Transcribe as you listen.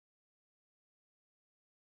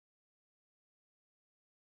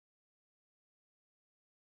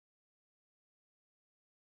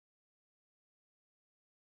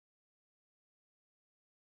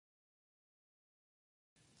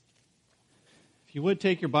If you would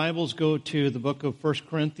take your Bibles, go to the book of 1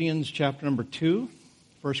 Corinthians chapter number 2.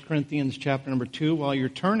 1 Corinthians chapter number 2. While you're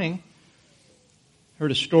turning, I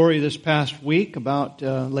heard a story this past week about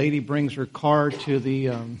a lady brings her car to the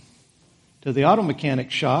auto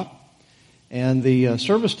mechanic shop, and the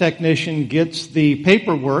service technician gets the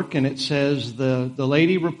paperwork, and it says the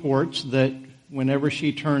lady reports that whenever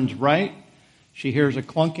she turns right, she hears a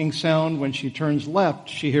clunking sound. When she turns left,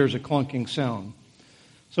 she hears a clunking sound.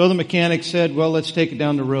 So the mechanic said, well, let's take it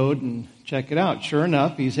down the road and check it out. Sure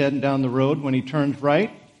enough, he's heading down the road. When he turns right,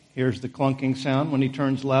 here's the clunking sound. When he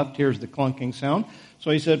turns left, here's the clunking sound. So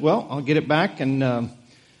he said, well, I'll get it back and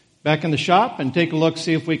back in the shop and take a look,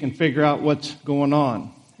 see if we can figure out what's going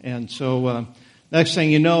on. And so next thing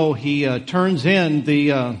you know, he turns in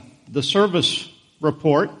the service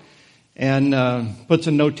report and puts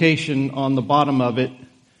a notation on the bottom of it,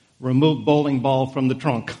 remove bowling ball from the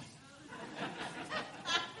trunk.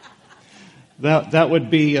 That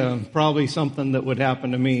would be probably something that would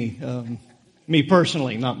happen to me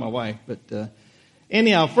personally, not my wife. But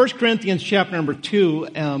anyhow, 1 Corinthians chapter number 2,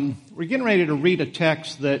 we're getting ready to read a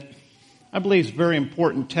text that I believe is a very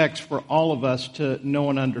important text for all of us to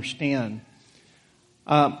know and understand.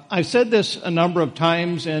 I've said this a number of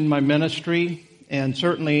times in my ministry, and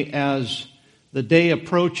certainly as the day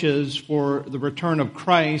approaches for the return of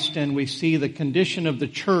Christ and we see the condition of the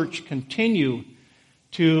church continue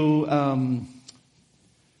to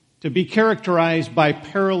be characterized by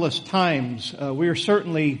perilous times. We are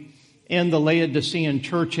certainly in the Laodicean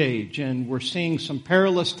church age, and we're seeing some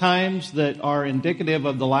perilous times that are indicative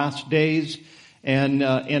of the last days. And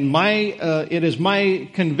it is my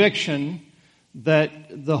conviction that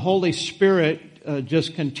the Holy Spirit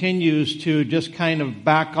just continues to just kind of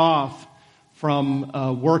back off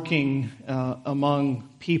from working among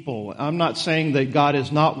people. I'm not saying that God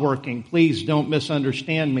is not working. Please don't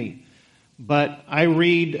misunderstand me. But I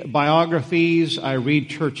read biographies, I read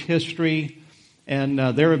church history, and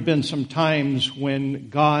there have been some times when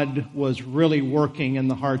God was really working in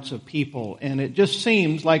the hearts of people. And it just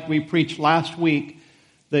seems like we preached last week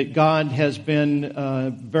that God has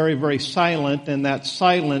been very, very silent, and that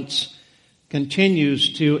silence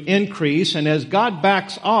continues to increase. And as God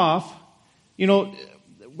backs off, you know,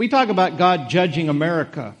 we talk about God judging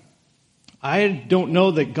America. I don't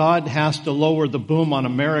know that God has to lower the boom on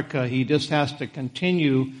America. He just has to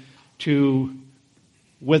continue to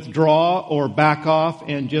withdraw or back off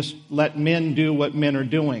and just let men do what men are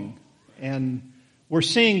doing. And we're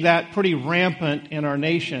seeing that pretty rampant in our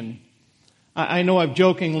nation. I know I've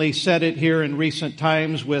jokingly said it here in recent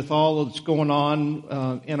times with all that's going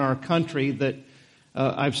on in our country that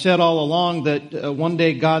I've said all along that one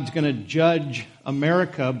day God's going to judge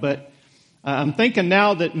America, but I'm thinking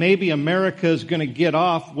now that maybe America is going to get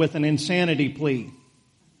off with an insanity plea.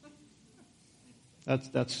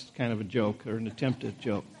 That's kind of a joke, or an attempted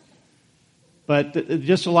joke. But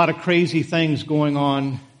just a lot of crazy things going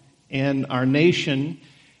on in our nation.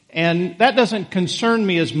 And that doesn't concern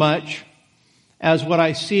me as much as what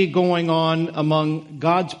I see going on among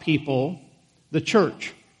God's people, the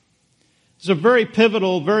church. It's a very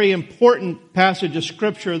pivotal, very important passage of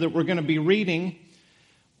Scripture that we're going to be reading.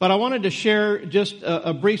 But I wanted to share just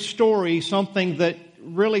a brief story, something that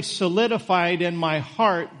really solidified in my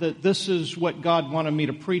heart that this is what God wanted me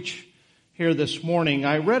to preach here this morning.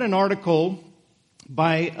 I read an article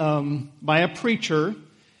by a preacher,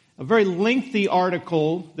 a very lengthy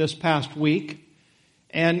article this past week.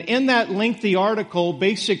 And in that lengthy article,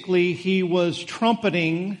 basically he was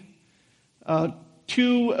trumpeting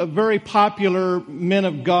two very popular men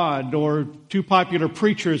of God, or two popular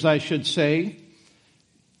preachers, I should say.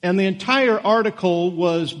 And the entire article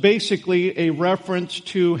was basically a reference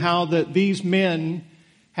to how that these men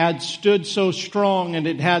had stood so strong and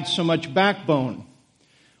it had so much backbone.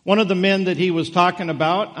 One of the men that he was talking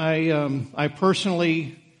about, I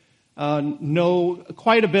personally know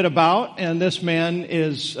quite a bit about, and this man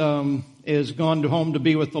is gone home to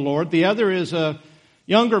be with the Lord. The other is a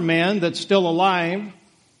younger man that's still alive,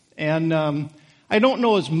 and I don't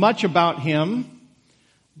know as much about him,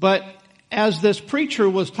 but as this preacher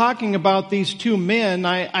was talking about these two men,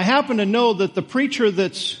 I happen to know that the preacher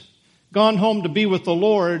that's gone home to be with the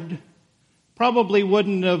Lord probably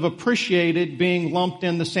wouldn't have appreciated being lumped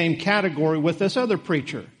in the same category with this other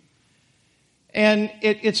preacher. And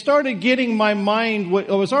it started getting my mind,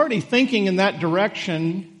 I was already thinking in that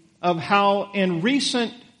direction of how in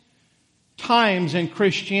recent times in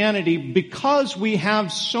Christianity, because we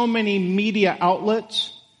have so many media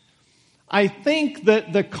outlets, I think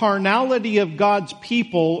that the carnality of God's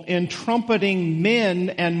people in trumpeting men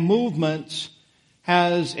and movements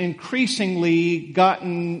has increasingly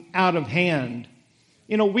gotten out of hand.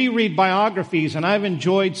 we read biographies, and I've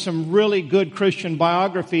enjoyed some really good Christian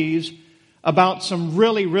biographies about some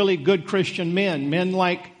really, really good Christian men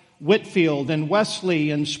like Whitefield and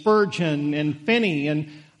Wesley and Spurgeon and Finney. And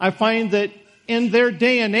I find that in their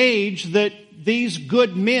day and age that these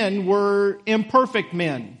good men were imperfect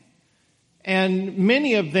men. And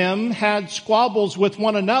many of them had squabbles with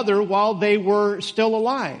one another while they were still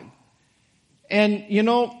alive. And,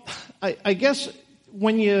 I guess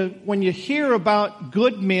when you hear about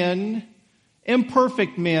good men,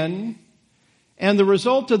 imperfect men, and the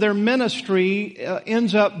result of their ministry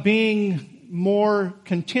ends up being more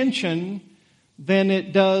contention than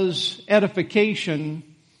it does edification,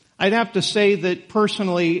 I'd have to say that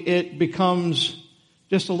personally it becomes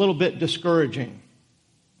just a little bit discouraging.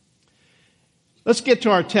 Let's get to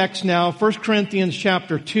our text now, 1 Corinthians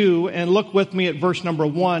chapter 2, and look with me at verse number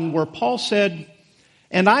 1, where Paul said,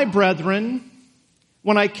 "And I, brethren,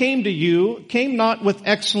 when I came to you, came not with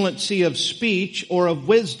excellency of speech or of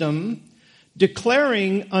wisdom,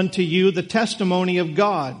 declaring unto you the testimony of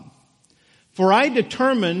God. For I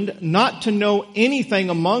determined not to know anything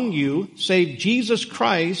among you save Jesus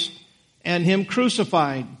Christ and Him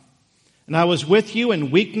crucified. And I was with you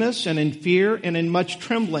in weakness and in fear and in much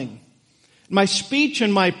trembling. My speech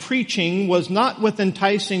and my preaching was not with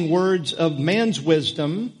enticing words of man's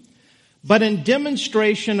wisdom, but in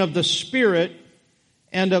demonstration of the Spirit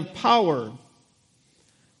and of power."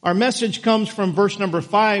 Our message comes from verse number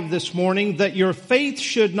 5 this morning, that your faith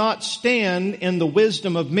should not stand in the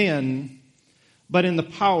wisdom of men, but in the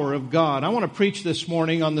power of God. I want to preach this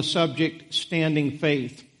morning on the subject, standing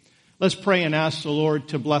faith. Let's pray and ask the Lord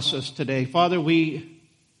to bless us today. Father, we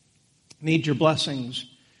need your blessings,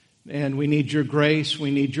 and we need your grace,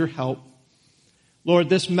 we need your help. Lord,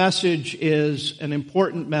 this message is an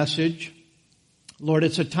important message. Lord,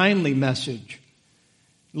 it's a timely message.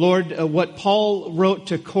 Lord, what Paul wrote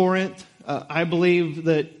to Corinth, I believe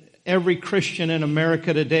that every Christian in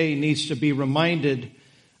America today needs to be reminded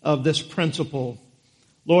of this principle.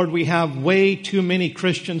 Lord, we have way too many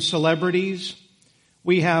Christian celebrities.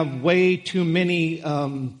 We have way too many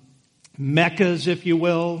meccas, if you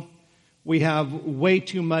will. We have way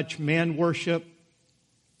too much man worship.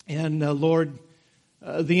 And Lord,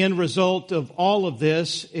 the end result of all of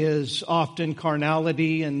this is often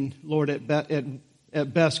carnality and, Lord,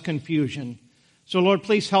 at best confusion. So, Lord,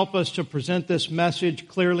 please help us to present this message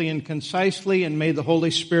clearly and concisely, and may the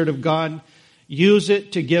Holy Spirit of God use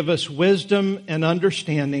it to give us wisdom and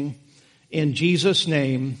understanding. In Jesus'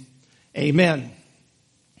 name, amen.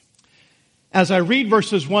 As I read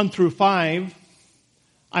verses 1 through 5,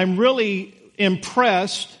 I'm really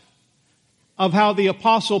impressed of how the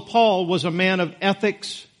Apostle Paul was a man of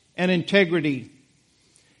ethics and integrity.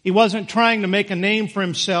 He wasn't trying to make a name for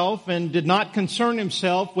himself and did not concern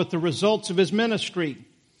himself with the results of his ministry.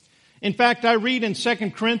 In fact, I read in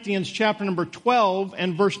 2 Corinthians chapter number 12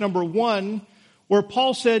 and verse number 1, where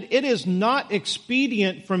Paul said, "It is not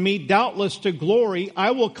expedient for me doubtless to glory.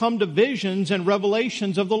 I will come to visions and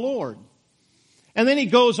revelations of the Lord." And then he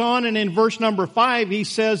goes on, and in verse number 5, he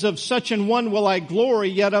says, "Of such an one will I glory,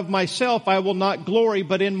 yet of myself I will not glory,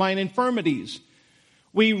 but in mine infirmities."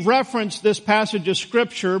 We referenced this passage of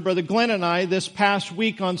Scripture, Brother Glenn and I, this past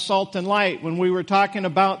week on Salt and Light, when we were talking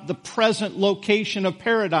about the present location of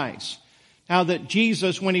paradise. How that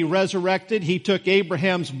Jesus, when He resurrected, He took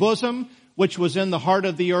Abraham's bosom, which was in the heart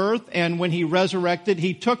of the earth, and when He resurrected,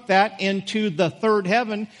 He took that into the third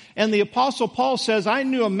heaven. And the Apostle Paul says, "I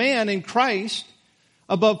knew a man in Christ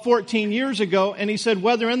above 14 years ago," and he said,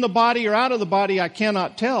 "whether in the body or out of the body, I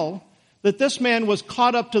cannot tell," that this man was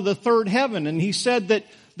caught up to the third heaven. And he said that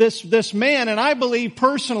this man, and I believe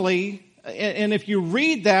personally, and if you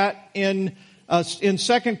read that in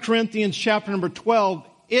 2 Corinthians chapter number 12,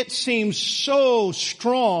 it seems so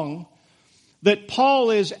strong that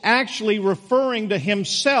Paul is actually referring to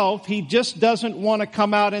himself. He just doesn't want to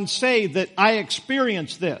come out and say that I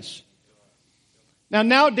experienced this. Now,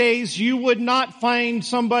 nowadays, you would not find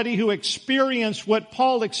somebody who experienced what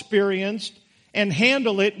Paul experienced and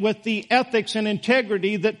handle it with the ethics and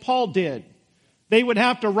integrity that Paul did. They would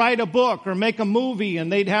have to write a book or make a movie, and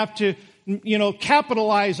they'd have to,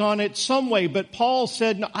 capitalize on it some way. But Paul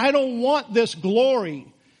said, "No, I don't want this glory."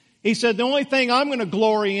 He said, "The only thing I'm going to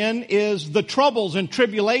glory in is the troubles and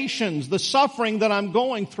tribulations, the suffering that I'm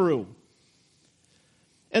going through."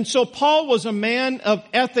 And so Paul was a man of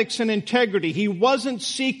ethics and integrity. He wasn't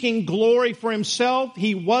seeking glory for himself.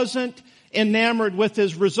 He wasn't enamored with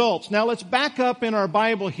his results. Now let's back up in our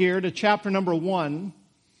Bible here to chapter number 1.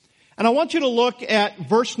 And I want you to look at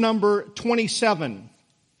verse number 27,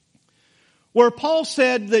 where Paul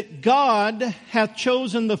said that God hath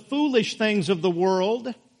chosen the foolish things of the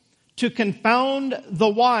world to confound the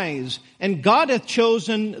wise, and God hath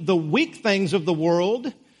chosen the weak things of the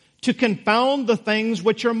world to confound the things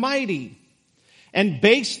which are mighty. And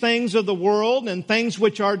base things of the world and things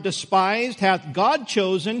which are despised hath God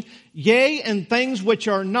chosen, yea, and things which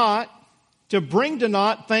are not, to bring to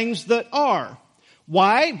naught things that are.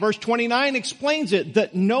 Why? Verse 29 explains it,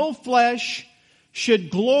 that no flesh should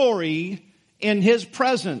glory in his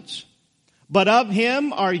presence. But of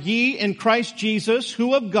him are ye in Christ Jesus,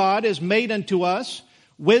 who of God is made unto us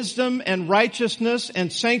wisdom and righteousness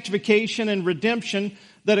and sanctification and redemption,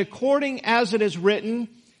 that according as it is written,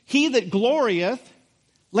 he that glorieth,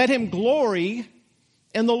 let him glory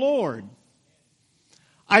in the Lord.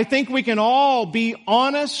 I think we can all be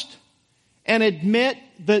honest and admit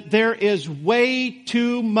that there is way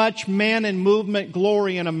too much man and movement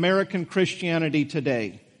glory in American Christianity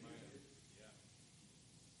today.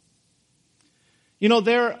 You know,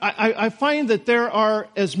 I find that there are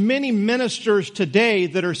as many ministers today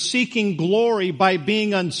that are seeking glory by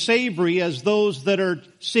being unsavory as those that are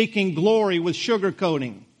seeking glory with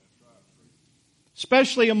sugarcoating.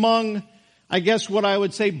 Especially among, I guess what I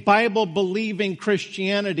would say, Bible-believing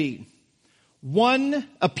Christianity. One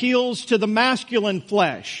appeals to the masculine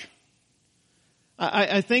flesh.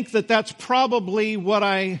 I think that that's probably what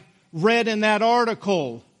I read in that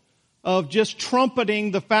article, of just trumpeting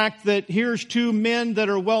the fact that here's two men that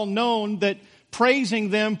are well known, that praising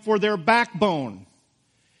them for their backbone.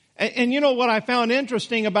 And you know what I found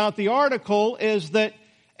interesting about the article is that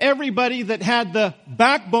everybody that had the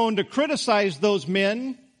backbone to criticize those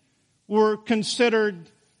men were considered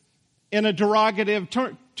in a derogative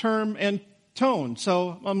term and tone.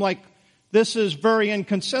 So I'm like, this is very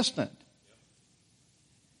inconsistent.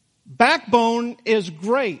 Backbone is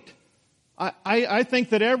great. I think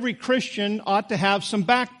that every Christian ought to have some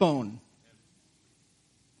backbone.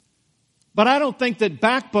 But I don't think that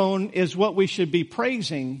backbone is what we should be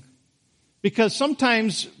praising, because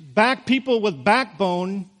sometimes people with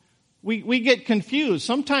backbone, we get confused.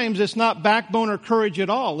 Sometimes it's not backbone or courage at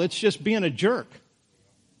all. It's just being a jerk.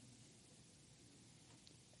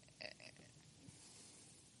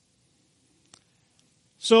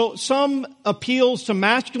 So some appeals to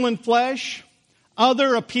masculine flesh.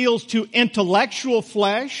 Other appeals to intellectual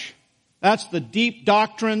flesh. That's the deep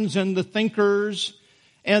doctrines and the thinkers.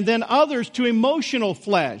 And then others to emotional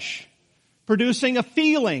flesh, producing a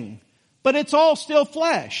feeling. But it's all still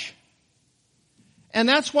flesh. And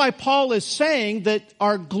that's why Paul is saying that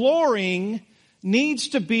our glorying needs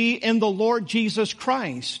to be in the Lord Jesus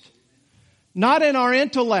Christ. Not in our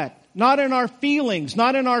intellect, not in our feelings,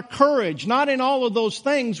 not in our courage, not in all of those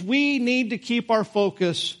things. We need to keep our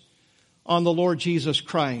focus on the Lord Jesus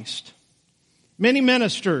Christ. Many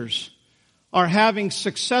ministers are having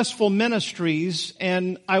successful ministries,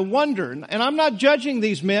 and I wonder, and I'm not judging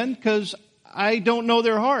these men because I don't know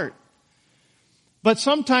their heart, but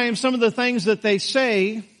sometimes some of the things that they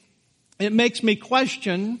say, it makes me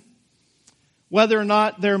question whether or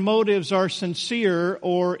not their motives are sincere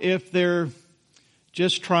or if they're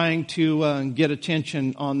just trying to get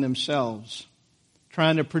attention on themselves,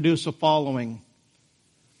 trying to produce a following.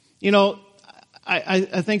 You know,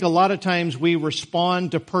 I think a lot of times we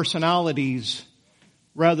respond to personalities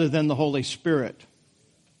rather than the Holy Spirit.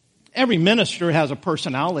 Every minister has a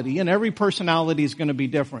personality, and every personality is going to be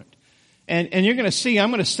different. And you're going to see,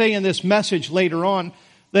 I'm going to say in this message later on,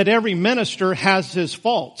 that every minister has his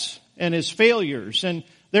faults and his failures, and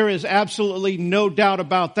there is absolutely no doubt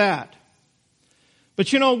about that.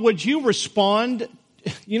 But you know, would you respond?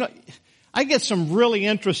 You know, I get some really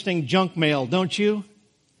interesting junk mail, don't you?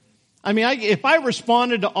 I mean, if I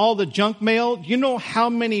responded to all the junk mail, do you know how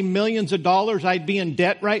many millions of dollars I'd be in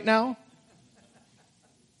debt right now?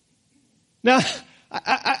 Now,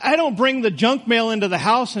 I don't bring the junk mail into the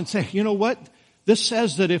house and say, you know what? This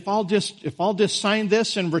says that if I'll just sign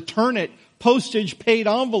this and return it, postage paid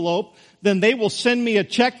envelope, then they will send me a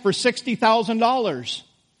check for $60,000.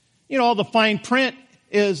 You know, all the fine print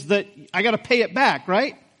is that I got to pay it back,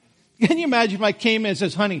 right? Can you imagine if I came in and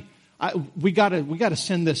says, honey, we got to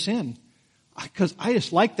send this in because I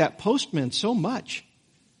just like that postman so much.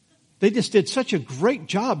 They just did such a great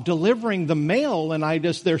job delivering the mail, and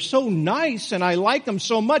they're so nice, and I like them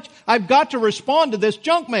so much. I've got to respond to this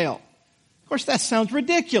junk mail. Of course, that sounds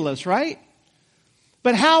ridiculous, right?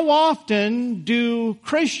 But how often do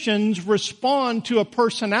Christians respond to a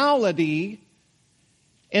personality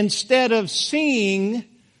instead of seeing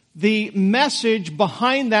the message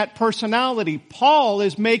behind that personality? Paul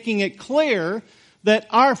is making it clear that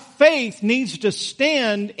our faith needs to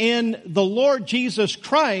stand in the Lord Jesus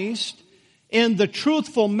Christ in the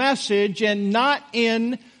truthful message and not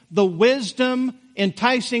in the wisdom,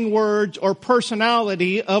 enticing words, or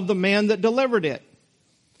personality of the man that delivered it.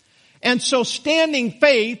 And so standing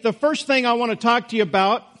faith, the first thing I want to talk to you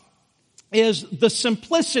about is the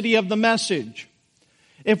simplicity of the message.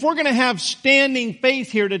 If we're going to have standing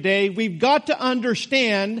faith here today, we've got to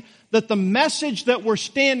understand that the message that we're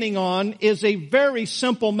standing on is a very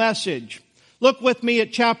simple message. Look with me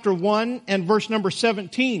at chapter 1 and verse number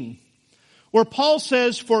 17, where Paul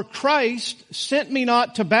says, "For Christ sent me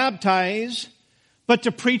not to baptize, but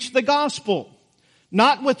to preach the gospel,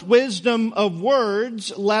 not with wisdom of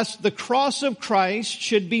words, lest the cross of Christ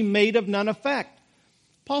should be made of none effect."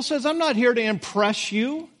 Paul says, I'm not here to impress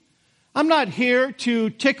you. I'm not here to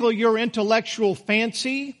tickle your intellectual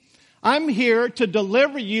fancy. I'm here to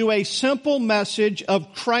deliver you a simple message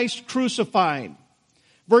of Christ crucified.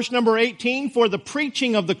 Verse number 18, "For the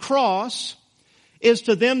preaching of the cross is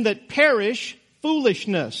to them that perish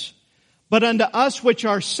foolishness, but unto us which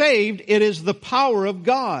are saved it is the power of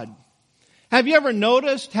God." Have you ever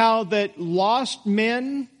noticed how that lost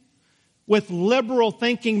men with liberal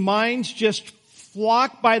thinking minds just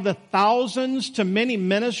flock by the thousands to many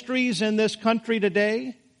ministries in this country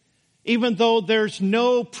today, even though there's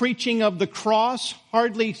no preaching of the cross,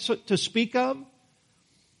 hardly to speak of?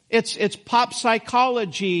 It's pop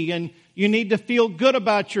psychology, and you need to feel good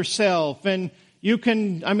about yourself, and you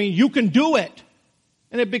can do it.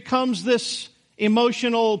 And it becomes this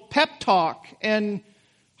emotional pep talk, and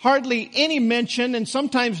hardly any mention, and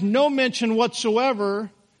sometimes no mention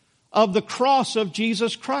whatsoever, of the cross of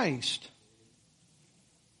Jesus Christ.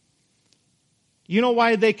 You know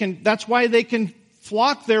why that's why they can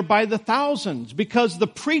flock there by the thousands, because the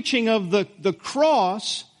preaching of the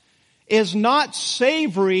cross is not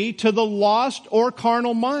savory to the lost or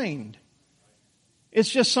carnal mind. It's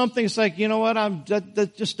just something, it's like, you know what,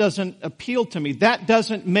 that just doesn't appeal to me. That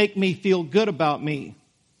doesn't make me feel good about me.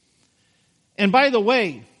 And by the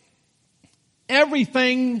way,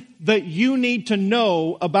 everything that you need to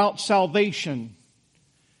know about salvation,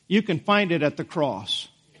 you can find it at the cross.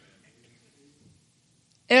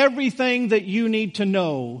 Everything that you need to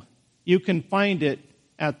know, you can find it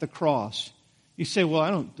at the cross. You say,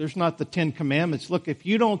 well, there's not the 10 Commandments. Look, if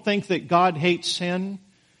you don't think that God hates sin,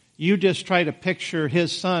 you just try to picture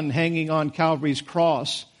His Son hanging on Calvary's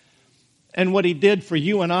cross and what He did for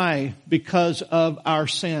you and I because of our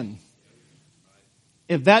sin.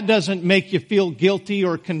 If that doesn't make you feel guilty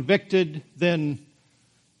or convicted, then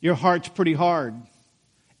your heart's pretty hard.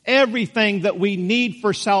 Everything that we need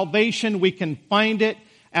for salvation, we can find it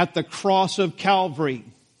at the cross of Calvary.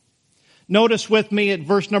 Notice with me at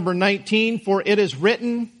verse number 19, "For it is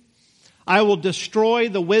written, I will destroy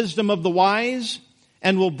the wisdom of the wise,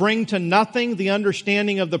 and will bring to nothing the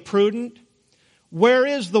understanding of the prudent. Where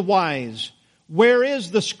is the wise? Where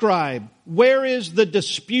is the scribe? Where is the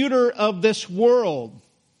disputer of this world?"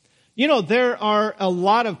 You know, there are a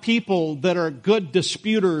lot of people that are good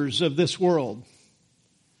disputers of this world.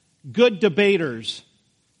 Good debaters.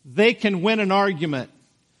 They can win an argument.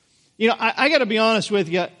 You know, I got to be honest with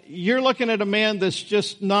you. You're looking at a man that's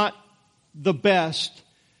just not the best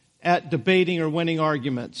at debating or winning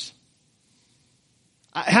arguments.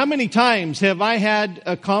 How many times have I had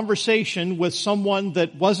a conversation with someone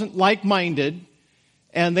that wasn't like-minded,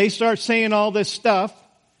 and they start saying all this stuff,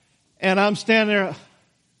 and I'm standing there,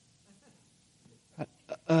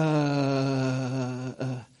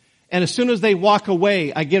 and as soon as they walk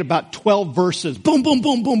away, I get about 12 verses. Boom, boom,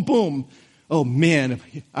 boom, boom, boom. Oh man,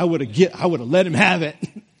 I would have let him have it.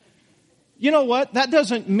 You know what? That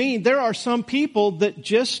doesn't mean there are some people that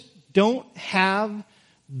just don't have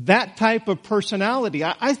that type of personality.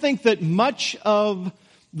 I think that much of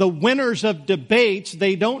the winners of debates,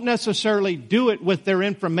 they don't necessarily do it with their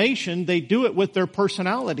information. They do it with their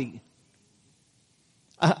personality.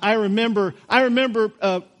 I remember,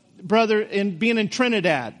 brother, being in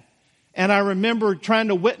Trinidad. And I remember trying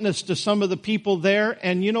to witness to some of the people there,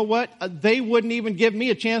 and you know what? They wouldn't even give me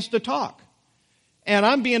a chance to talk. And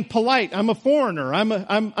I'm being polite. I'm a foreigner. I'm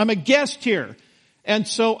a guest here. And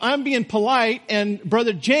so I'm being polite, and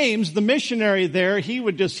Brother James, the missionary there, he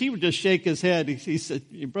would just shake his head. He said,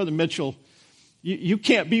 "Brother Mitchell, you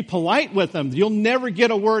can't be polite with them. You'll never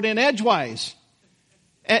get a word in edgewise."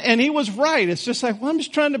 And he was right. It's just like, well, I'm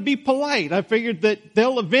just trying to be polite. I figured that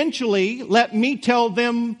they'll eventually let me tell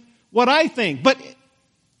them what I think. But a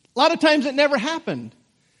lot of times it never happened.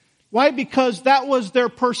 Why? Because that was their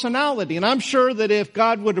personality. And I'm sure that if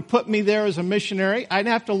God would have put me there as a missionary, I'd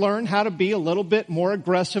have to learn how to be a little bit more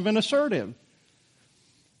aggressive and assertive.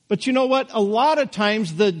 But you know what? A lot of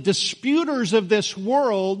times the disputers of this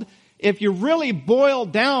world, if you really boil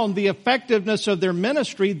down the effectiveness of their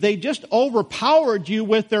ministry, they just overpowered you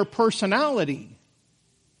with their personality.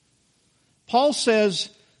 Paul says,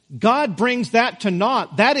 God brings that to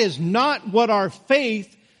naught. That is not what our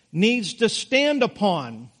faith needs to stand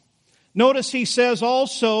upon. Notice he says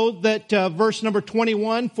also that verse number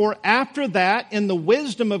 21, for after that, in the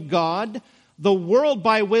wisdom of God, the world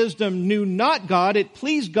by wisdom knew not God. It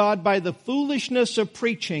pleased God by the foolishness of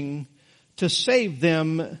preaching to save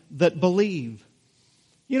them that believe.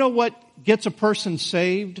 You know what gets a person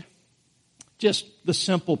saved? Just the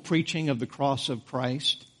simple preaching of the cross of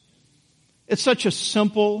Christ. It's such a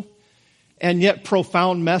simple and yet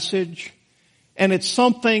profound message. And it's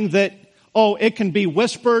something that, it can be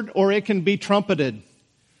whispered or it can be trumpeted.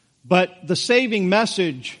 But the saving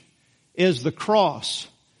message is the cross,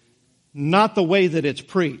 not the way that it's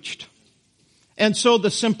preached. And so the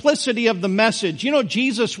simplicity of the message,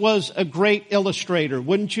 Jesus was a great illustrator,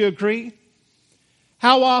 wouldn't you agree?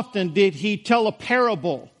 How often did he tell a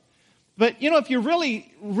parable? But, if you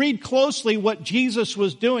really read closely what Jesus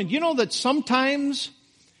was doing, that sometimes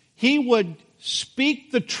he would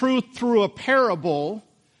speak the truth through a parable,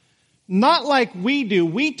 not like we do.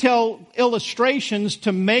 We tell illustrations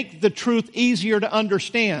to make the truth easier to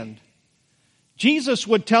understand. Jesus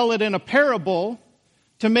would tell it in a parable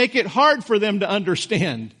to make it hard for them to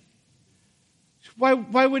understand. Why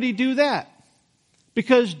would he do that?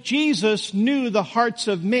 Because Jesus knew the hearts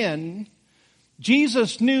of men.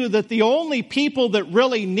 Jesus knew that the only people that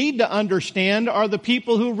really need to understand are the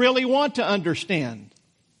people who really want to understand.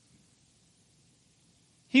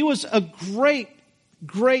 He was a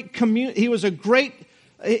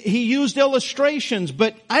he used illustrations,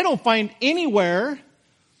 but I don't find anywhere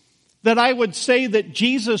that I would say that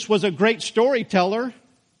Jesus was a great storyteller.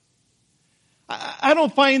 I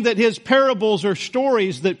don't find that his parables or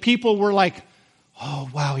stories that people were like, oh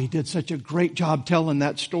wow, he did such a great job telling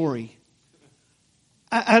that story.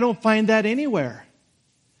 I don't find that anywhere.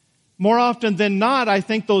 More often than not, I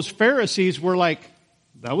think those Pharisees were like,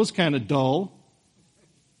 that was kind of dull.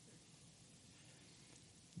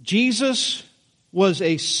 Jesus was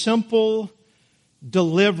a simple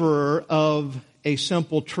deliverer of a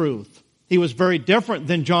simple truth. He was very different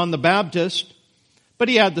than John the Baptist, but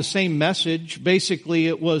he had the same message. Basically,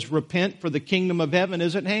 it was repent, for the kingdom of heaven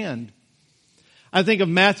is at hand. I think of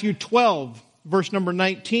Matthew 12, verse number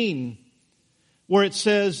 19, where it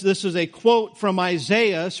says, this is a quote from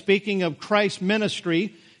Isaiah speaking of Christ's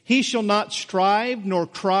ministry, he shall not strive nor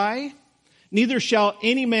cry, neither shall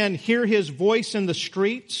any man hear his voice in the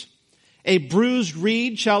streets. A bruised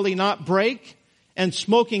reed shall he not break, and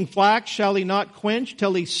smoking flax shall he not quench,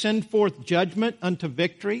 till he send forth judgment unto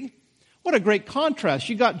victory. What a great contrast.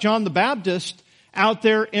 You got John the Baptist out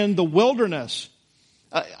there in the wilderness.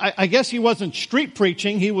 I guess he wasn't street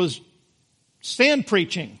preaching, he was stand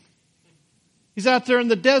preaching. He's out there in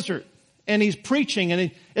the desert, and he's preaching,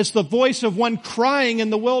 and it's the voice of one crying in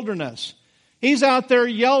the wilderness. He's out there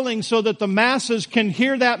yelling so that the masses can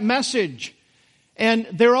hear that message. And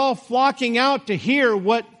they're all flocking out to hear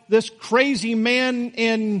what this crazy man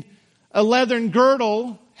in a leathern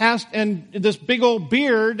girdle has, and this big old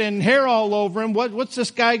beard and hair all over him. What's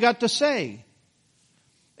this guy got to say?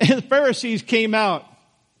 And the Pharisees came out.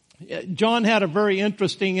 John had a very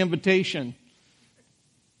interesting invitation.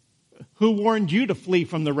 Who warned you to flee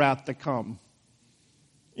from the wrath to come?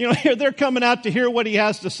 They're coming out to hear what he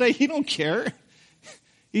has to say. He don't care.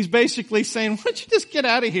 He's basically saying, why don't you just get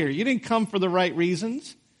out of here? You didn't come for the right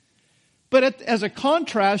reasons. But as a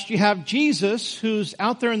contrast, you have Jesus who's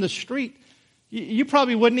out there in the street. You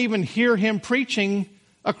probably wouldn't even hear him preaching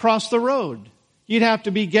across the road. You'd have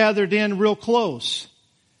to be gathered in real close.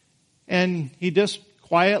 And he just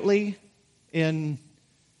quietly, in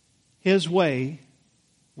his way,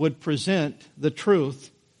 would present the truth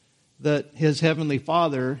that his heavenly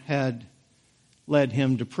Father had led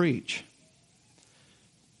him to preach.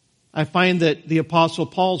 I find that the Apostle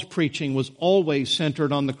Paul's preaching was always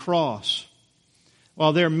centered on the cross.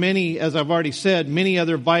 While there are many, as I've already said, many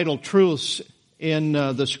other vital truths in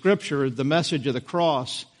the Scripture, the message of the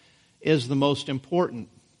cross is the most important.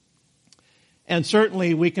 And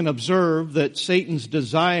certainly we can observe that Satan's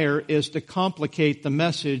desire is to complicate the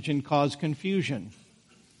message and cause confusion.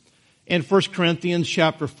 In 1 Corinthians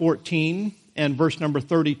chapter 14 and verse number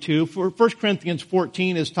 32, 1 Corinthians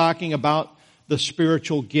 14 is talking about the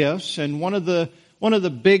spiritual gifts, and one of the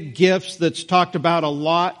big gifts that's talked about a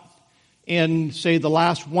lot in, say, the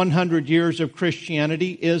last 100 years of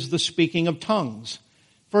Christianity is the speaking of tongues.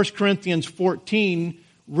 1 Corinthians 14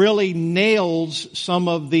 really nails some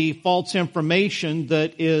of the false information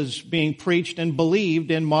that is being preached and believed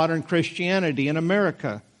in modern Christianity in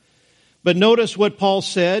America. But notice what Paul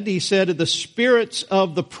said. He said, the spirits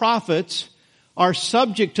of the prophets are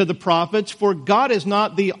subject to the prophets, for God is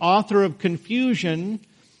not the author of confusion,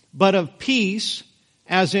 but of peace,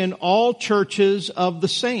 as in all churches of the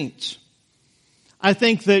saints. I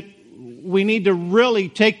think that we need to really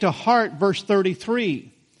take to heart verse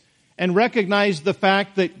 33 and recognize the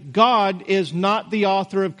fact that God is not the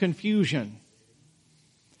author of confusion.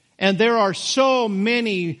 And there are so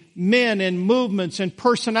many men and movements and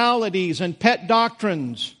personalities and pet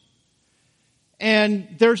doctrines. And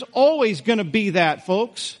there's always going to be that,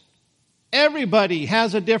 folks. Everybody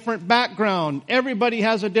has a different background. Everybody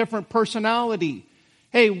has a different personality.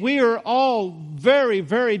 Hey, we are all very,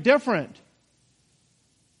 very different.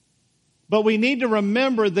 But we need to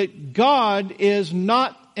remember that God is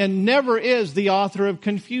not and never is the author of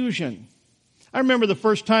confusion. I remember the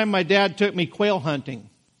first time my dad took me quail hunting.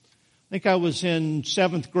 I think I was in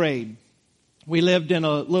 7th grade. We lived in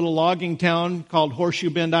a little logging town called Horseshoe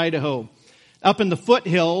Bend, Idaho. Up in the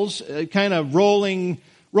foothills, kind of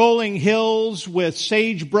rolling hills with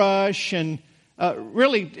sagebrush, and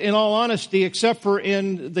really, in all honesty, except for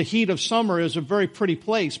in the heat of summer, it was a very pretty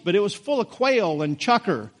place. But it was full of quail and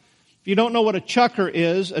chukar. If you don't know what a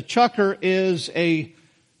chukar is a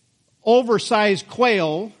oversized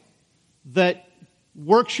quail that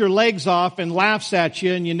works your legs off and laughs at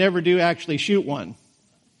you, and you never do actually shoot one.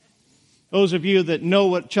 Those of you that know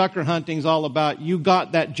what chukar hunting is all about, you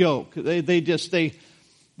got that joke.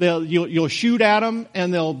 You'll shoot at them,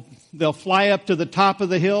 and they'll fly up to the top of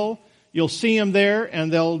the hill. You'll see them there,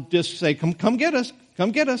 and they'll just say, "Come get us,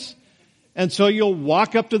 come get us." And so you'll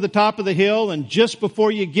walk up to the top of the hill, and just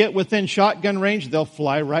before you get within shotgun range, they'll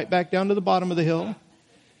fly right back down to the bottom of the hill.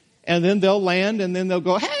 And then they'll land, and then they'll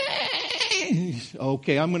go, "Hey,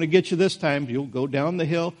 okay, I'm going to get you this time." You'll go down the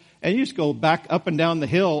hill, and you just go back up and down the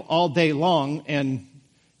hill all day long and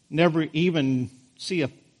never even see a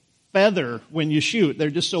feather when you shoot. They're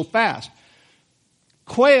just so fast.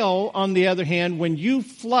 Quail, on the other hand, when you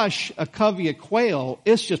flush a covey of quail,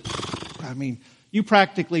 it's just, you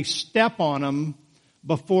practically step on them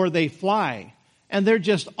before they fly. And they're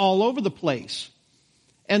just all over the place.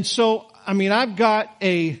 And so, I've got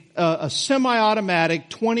a semi-automatic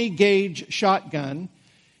 20-gauge shotgun.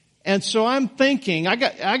 And so I'm thinking, I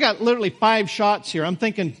got literally 5 shots here. I'm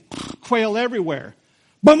thinking quail everywhere.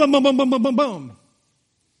 Boom, boom, boom, boom, boom, boom, boom, boom.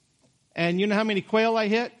 And you know how many quail I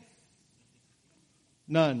hit?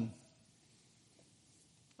 None.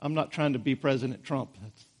 I'm not trying to be President Trump.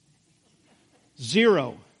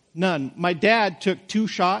 0. None. My dad took 2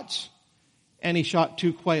 shots, and he shot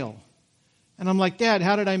 2 quail. And I'm like, "Dad,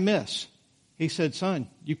 how did I miss?" He said, "Son,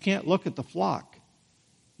 you can't look at the flock.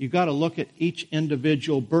 You got to look at each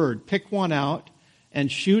individual bird. Pick one out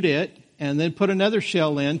and shoot it, and then put another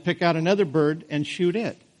shell in, pick out another bird and shoot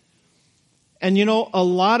it." And a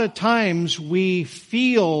lot of times we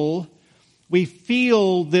feel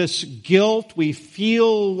this guilt. We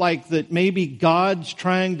feel like that maybe God's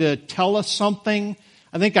trying to tell us something.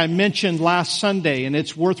 I think I mentioned last Sunday, and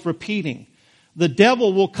it's worth repeating. The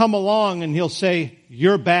devil will come along and he'll say,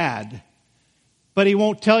 "You're bad." But he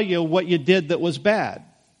won't tell you what you did that was bad.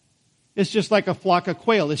 It's just like a flock of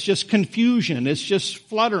quail. It's just confusion. It's just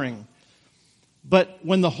fluttering. But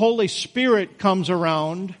when the Holy Spirit comes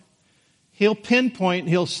around, he'll pinpoint,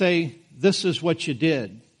 he'll say, "This is what you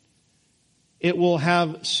did." It will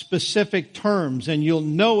have specific terms, and you'll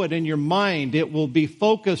know it in your mind. It will be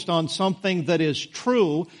focused on something that is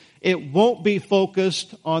true. It won't be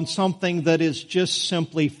focused on something that is just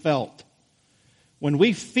simply felt. When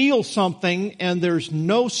we feel something and there's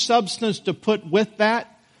no substance to put with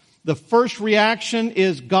that, the first reaction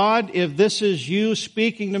is, "God, if this is you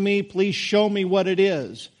speaking to me, please show me what it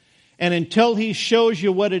is." And until he shows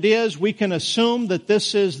you what it is, we can assume that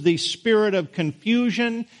this is the spirit of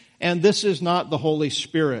confusion, and this is not the Holy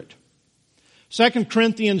Spirit. 2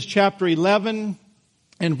 Corinthians chapter 11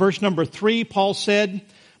 and verse number 3, Paul said,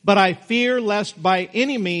 "But I fear lest by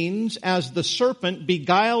any means, as the serpent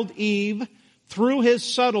beguiled Eve through his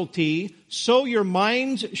subtlety, so your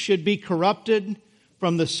minds should be corrupted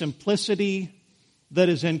from the simplicity that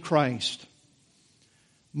is in Christ."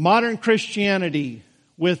 Modern Christianity,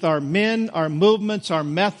 with our men, our movements, our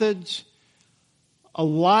methods, a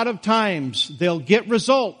lot of times they'll get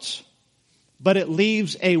results, but it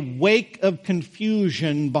leaves a wake of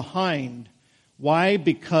confusion behind. Why?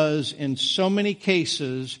 Because in so many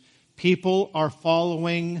cases, people are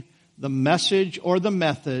following the message or the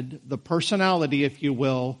method, the personality, if you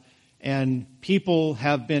will, and people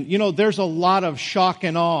have been, there's a lot of shock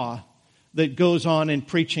and awe that goes on in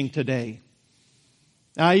preaching today.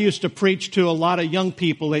 I used to preach to a lot of young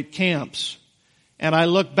people at camps, And I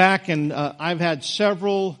look back and I've had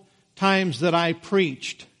several times that I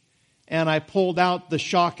preached and I pulled out the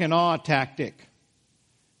shock and awe tactic.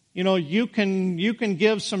 You know, you can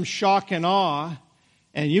give some shock and awe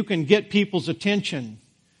and you can get people's attention.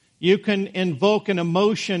 You can invoke an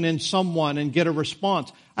emotion in someone and get a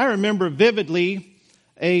response. I remember vividly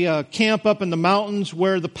a camp up in the mountains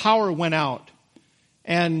where the power went out.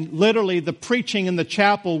 And literally the preaching in the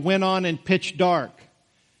chapel went on in pitch dark.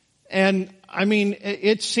 And I mean,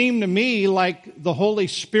 it seemed to me like the Holy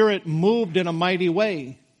Spirit moved in a mighty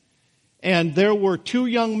way. And there were two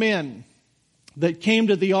young men that came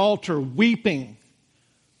to the altar weeping.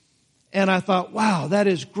 And I thought, wow, that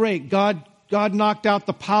is great. God knocked out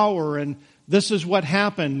the power and this is what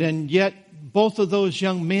happened. And yet both of those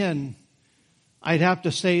young men, I'd have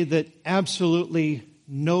to say that absolutely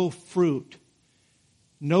no fruit,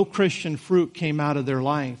 no Christian fruit came out of their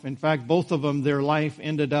life. In fact, both of them, their life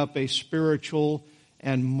ended up a spiritual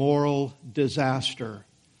and moral disaster.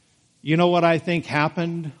 You know what I think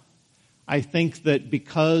happened? I think that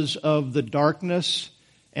because of the darkness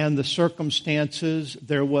and the circumstances,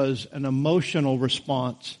 there was an emotional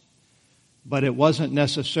response, but it wasn't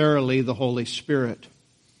necessarily the Holy Spirit.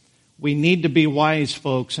 We need to be wise,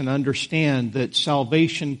 folks, and understand that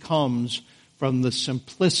salvation comes from the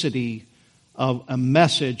simplicity of a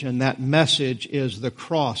message, and that message is the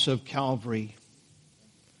cross of Calvary.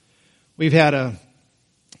 We've had a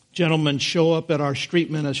gentleman show up at our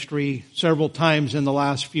street ministry several times in the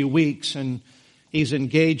last few weeks, and he's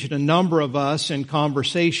engaged a number of us in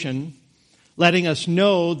conversation, letting us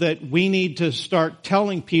know that we need to start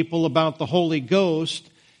telling people about the Holy Ghost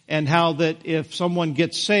and how that if someone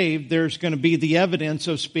gets saved, there's going to be the evidence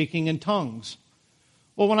of speaking in tongues.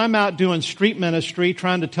 Well, when I'm out doing street ministry,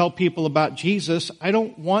 trying to tell people about Jesus, I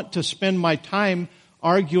don't want to spend my time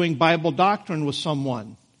arguing Bible doctrine with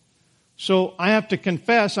someone. So I have to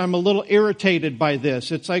confess, I'm a little irritated by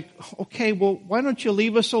this. It's like, okay, well, why don't you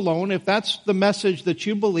leave us alone? If that's the message that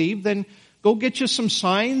you believe, then go get you some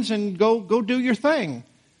signs and go do your thing.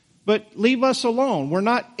 But leave us alone. We're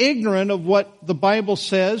not ignorant of what the Bible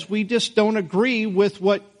says. We just don't agree with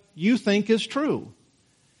what you think is true.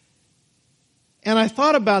 And I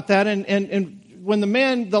thought about that, and when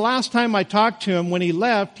the last time I talked to him, when he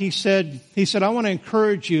left, he said, I want to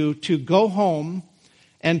encourage you to go home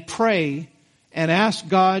and pray and ask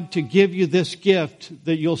God to give you this gift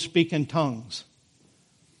that you'll speak in tongues.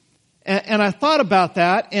 And I thought about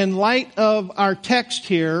that in light of our text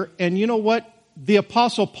here, and you know what? The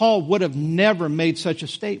Apostle Paul would have never made such a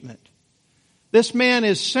statement. This man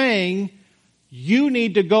is saying, you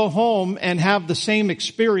need to go home and have the same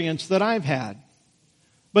experience that I've had.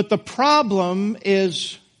 But the problem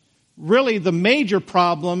is, really the major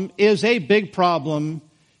problem is a big problem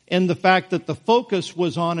in the fact that the focus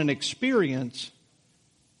was on an experience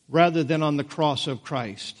rather than on the cross of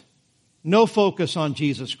Christ. No focus on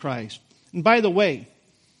Jesus Christ. And by the way,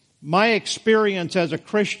 my experience as a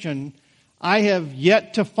Christian, I have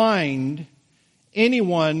yet to find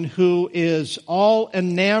anyone who is all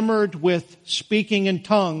enamored with speaking in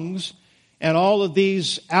tongues and all of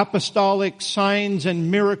these apostolic signs and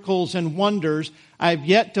miracles and wonders. I've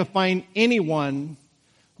yet to find anyone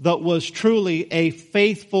that was truly a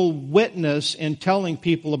faithful witness in telling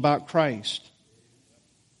people about Christ.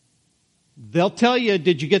 They'll tell you,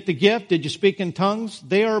 did you get the gift? Did you speak in tongues?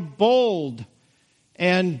 They are bold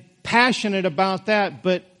and passionate about that,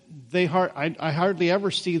 but I hardly ever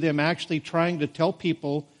see them actually trying to tell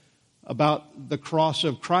people about the cross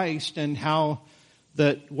of Christ and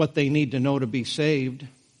what they need to know to be saved.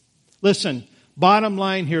 Listen, bottom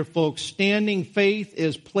line here, folks, standing faith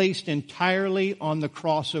is placed entirely on the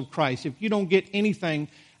cross of Christ. If you don't get anything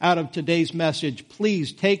out of today's message,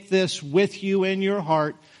 please take this with you in your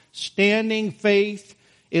heart. Standing faith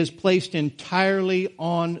is placed entirely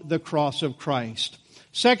on the cross of Christ.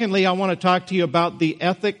 Secondly, I want to talk to you about the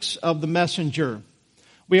ethics of the messenger.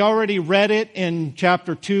 We already read it in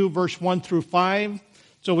chapter 2, verse 1 through 5,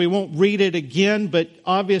 so we won't read it again, but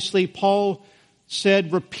obviously Paul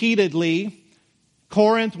said repeatedly,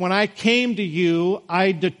 Corinth, when I came to you,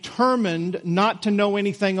 I determined not to know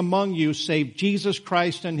anything among you save Jesus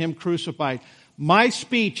Christ and Him crucified. My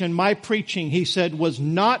speech and my preaching, he said, was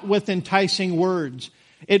not with enticing words.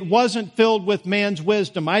 It wasn't filled with man's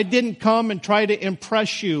wisdom. I didn't come and try to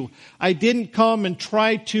impress you. I didn't come and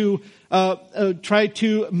try to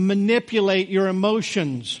manipulate your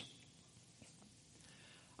emotions.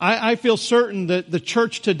 I feel certain that the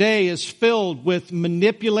church today is filled with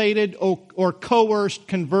manipulated or coerced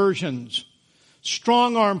conversions.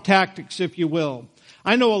 Strong-arm tactics, if you will.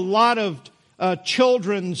 I know a lot of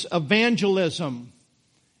children's evangelism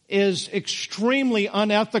is extremely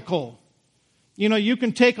unethical. You know, you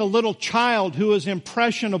can take a little child who is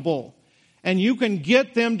impressionable and you can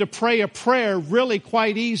get them to pray a prayer really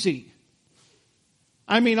quite easy.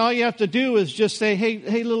 I mean, all you have to do is just say,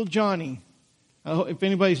 hey, little Johnny. If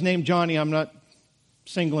anybody's named Johnny, I'm not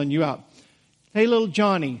singling you out. Hey, little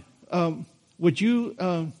Johnny, would you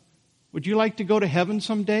like to go to heaven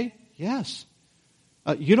someday? Yes.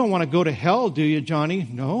 You don't want to go to hell, do you, Johnny?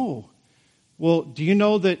 No. Well, do you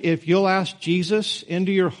know that if you'll ask Jesus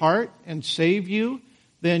into your heart and save you,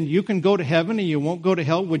 then you can go to heaven and you won't go to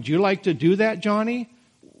hell? Would you like to do that, Johnny?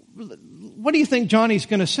 What do you think Johnny's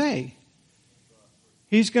going to say?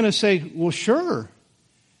 He's going to say, well, sure.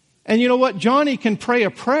 And you know what? Johnny can pray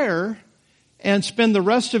a prayer and spend the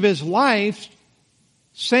rest of his life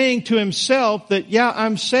saying to himself that, yeah,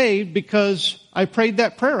 I'm saved because I prayed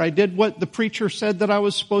that prayer. I did what the preacher said that I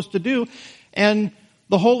was supposed to do. And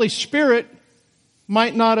the Holy Spirit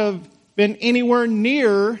might not have been anywhere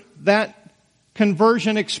near that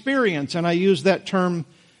conversion experience. And I use that term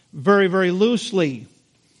very, very loosely.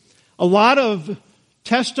 A lot of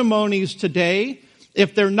testimonies today,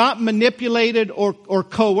 if they're not manipulated or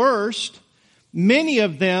coerced, many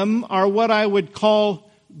of them are what I would call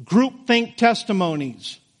groupthink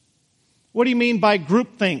testimonies. What do you mean by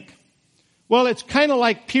groupthink? Well, it's kind of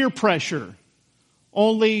like peer pressure,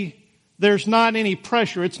 only there's not any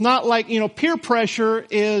pressure. It's not like, peer pressure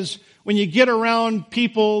is when you get around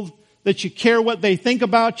people that you care what they think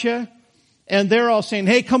about you, and they're all saying,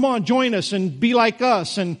 hey, come on, join us and be like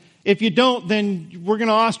us. And if you don't, then we're going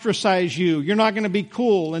to ostracize you. You're not going to be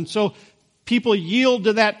cool. And so people yield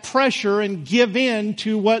to that pressure and give in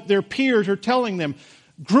to what their peers are telling them.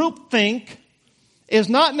 Groupthink is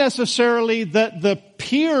not necessarily that the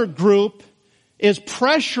peer group is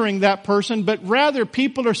pressuring that person, but rather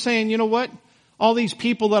people are saying, you know what? All these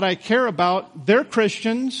people that I care about, they're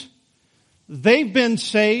Christians. They've been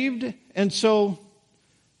saved. And so,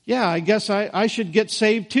 yeah, I guess I should get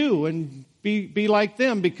saved too and be like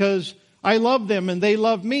them because I love them and they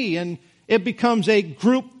love me. And it becomes a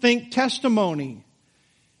groupthink testimony.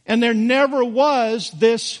 And there never was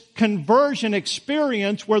this conversion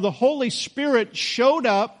experience where the Holy Spirit showed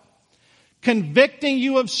up, convicting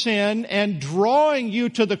you of sin and drawing you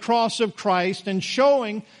to the cross of Christ and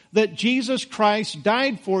showing that Jesus Christ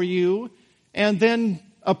died for you, and then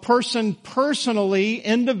a person personally,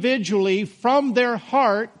 individually, from their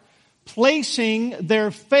heart, placing their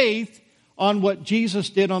faith on what Jesus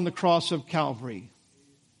did on the cross of Calvary.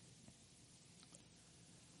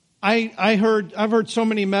 I've heard so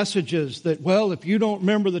many messages that, well, if you don't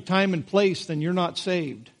remember the time and place, then you're not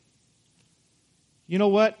saved. You know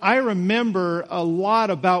what? I remember a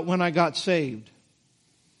lot about when I got saved.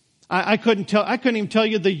 I couldn't even tell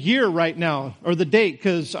you the year right now or the date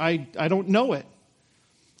because I don't know it.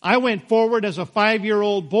 I went forward as a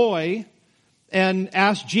 5-year-old boy and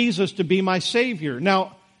asked Jesus to be my Savior.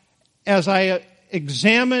 Now, as I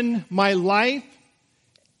examine my life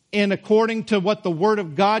and according to what the Word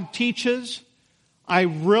of God teaches, I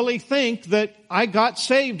really think that I got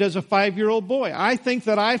saved as a 5-year-old boy. I think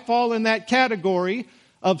that I fall in that category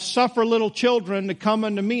of suffer little children to come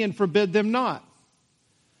unto me and forbid them not.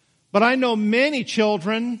 But I know many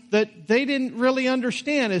children that they didn't really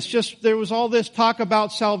understand. It's just there was all this talk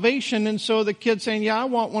about salvation, and so the kid's saying, yeah, I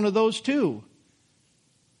want one of those too.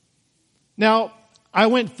 Now, I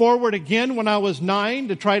went forward again when I was 9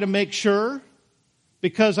 to try to make sure,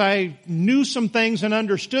 because I knew some things and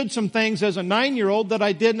understood some things as a 9-year-old that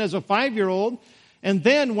I didn't as a 5-year-old. And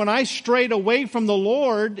then when I strayed away from the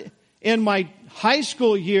Lord in my high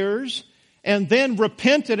school years and then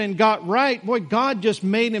repented and got right, boy, God just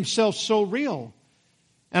made Himself so real.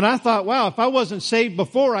 And I thought, wow, if I wasn't saved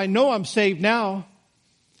before, I know I'm saved now.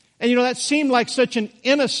 And that seemed like such an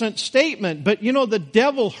innocent statement, but the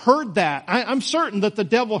devil heard that. I'm certain that the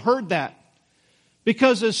devil heard that.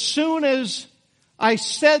 Because as soon as I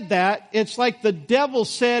said that, it's like the devil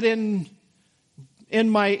said in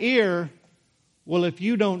my ear, well, if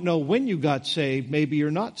you don't know when you got saved, maybe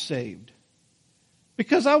you're not saved.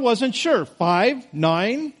 Because I wasn't sure. 5,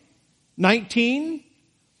 9, 19.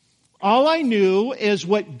 All I knew is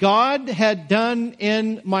what God had done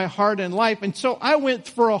in my heart and life. And so I went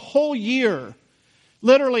for a whole year,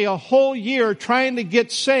 literally a whole year, trying to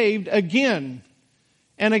get saved again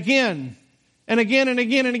and again and again and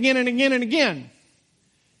again and again and again and again.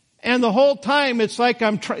 And the whole time it's like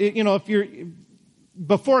I'm if you're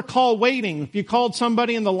before call waiting, if you called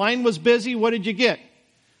somebody and the line was busy, what did you get?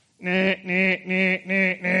 Nah, nah, nah,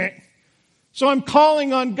 nah, nah. So I'm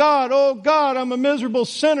calling on God. Oh God, I'm a miserable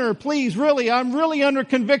sinner. Please, I'm really under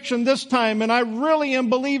conviction this time, and I really am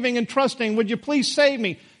believing and trusting. Would you please save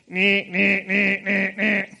me?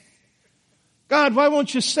 God, why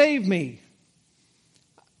won't you save me?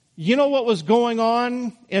 You know what was going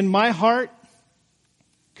on in my heart?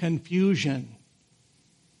 Confusion.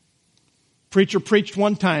 Preacher preached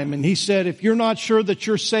one time and he said, if you're not sure that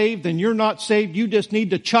you're saved, then you're not saved. You just need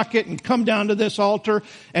to chuck it and come down to this altar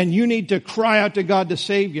and you need to cry out to God to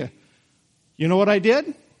save you. You know what I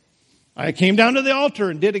did? I came down to the altar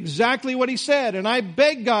and did exactly what he said, and I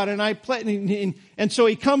begged God, and I played, and so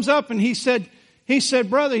he comes up and he said,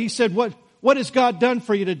 brother, what has God done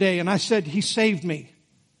for you today? And I said, he saved me.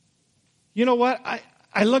 You know what?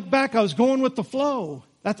 I look back, I was going with the flow.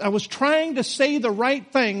 I was trying to say the right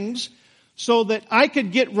things so that I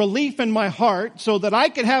could get relief in my heart, so that I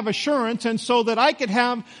could have assurance, and so that I could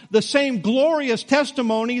have the same glorious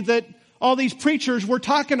testimony that all these preachers were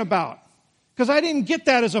talking about. Because I didn't get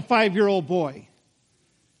that as a 5-year-old boy.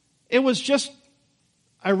 It was just,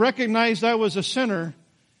 I recognized I was a sinner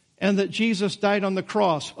and that Jesus died on the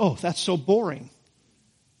cross. Oh, that's so boring.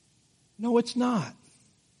 No, it's not.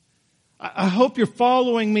 I hope you're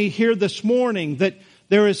following me here this morning, that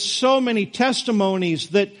there is so many testimonies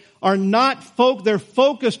that are not they're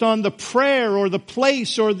focused on the prayer or the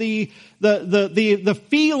place or the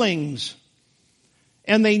feelings.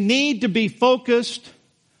 And they need to be focused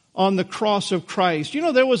on the cross of Christ. You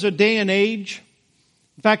know, there was a day and age,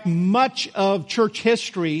 in fact, much of church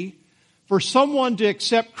history, for someone to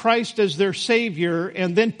accept Christ as their Savior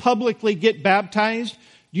and then publicly get baptized.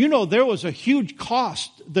 You know, there was a huge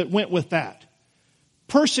cost that went with that.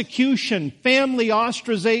 Persecution, family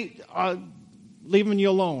ostracization, leaving you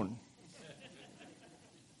alone.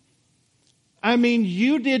 I mean,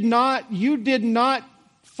 you did not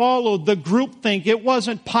follow the groupthink. It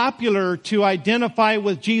wasn't popular to identify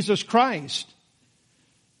with Jesus Christ.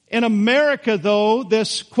 In America, though,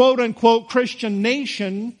 this quote-unquote Christian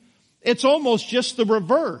nation, it's almost just the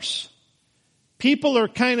reverse. People are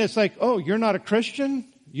kind of like, oh, you're not a Christian?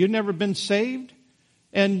 You've never been saved?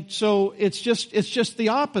 And so it's just the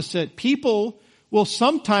opposite. People will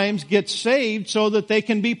sometimes get saved so that they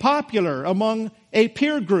can be popular among a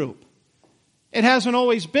peer group. It hasn't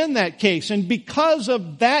always been that case. And because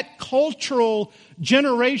of that cultural,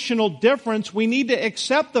 generational difference, we need to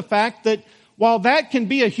accept the fact that while that can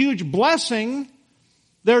be a huge blessing,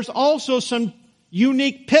 there's also some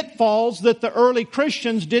unique pitfalls that the early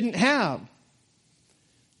Christians didn't have.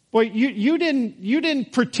 Boy, you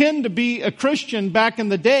didn't pretend to be a Christian back in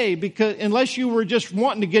the day because unless you were just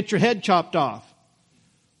wanting to get your head chopped off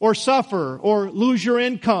or suffer or lose your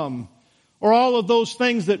income or all of those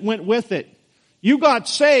things that went with it. You got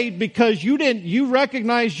saved because you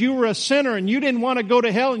recognized you were a sinner and you didn't want to go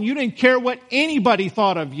to hell and you didn't care what anybody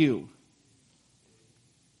thought of you.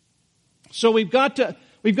 So we've got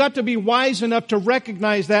to be wise enough to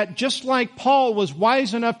recognize that, just like Paul was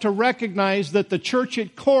wise enough to recognize that the church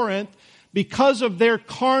at Corinth, because of their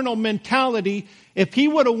carnal mentality, if he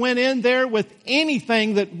would have went in there with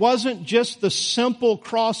anything that wasn't just the simple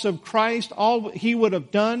cross of Christ, all he would have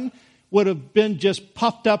done would have been just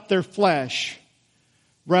puffed up their flesh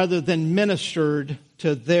rather than ministered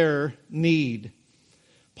to their need.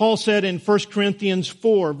 Paul said in 1 Corinthians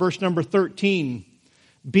 4, verse number 13,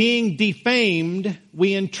 being defamed,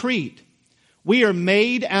 we entreat. We are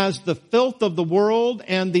made as the filth of the world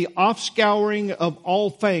and the offscouring of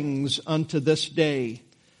all things unto this day.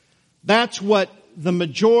 That's what the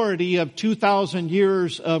majority of 2,000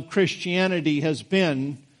 years of Christianity has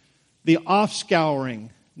been, the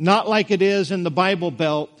offscouring. Not like it is in the Bible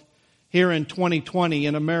Belt here in 2020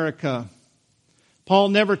 in America. Paul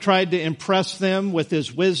never tried to impress them with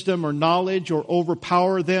his wisdom or knowledge or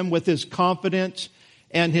overpower them with his confidence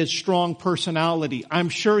and his strong personality. I'm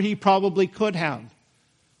sure he probably could have.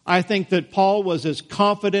 I think that Paul was as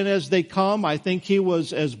confident as they come. I think he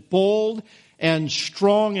was as bold and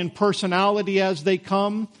strong in personality as they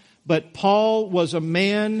come. But Paul was a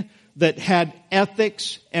man that had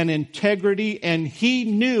ethics and integrity, and he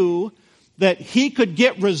knew that he could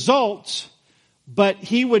get results, but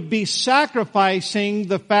he would be sacrificing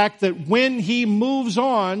the fact that when he moves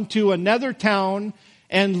on to another town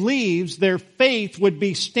and leaves, their faith would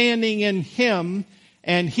be standing in him,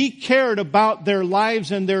 and he cared about their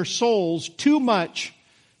lives and their souls too much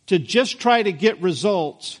to just try to get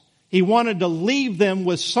results. He wanted to leave them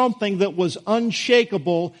with something that was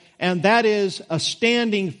unshakable, and that is a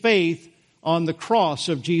standing faith on the cross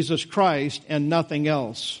of Jesus Christ and nothing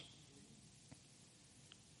else.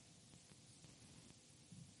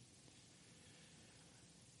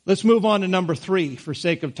 Let's move on to number 3 for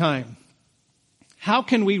sake of time. How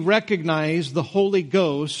can we recognize the Holy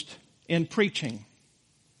Ghost in preaching?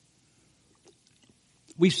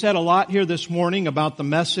 We said a lot here this morning about the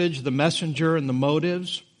message, the messenger, and the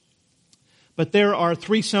motives. But there are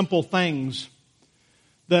three simple things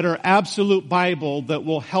that are absolute Bible that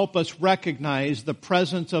will help us recognize the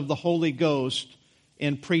presence of the Holy Ghost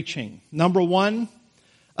in preaching. Number one,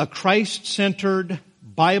 a Christ-centered,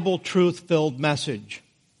 Bible truth-filled message.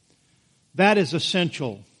 That is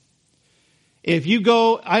essential. If you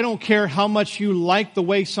go, I don't care how much you like the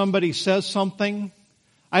way somebody says something.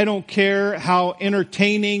 I don't care how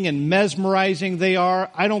entertaining and mesmerizing they are.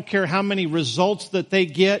 I don't care how many results that they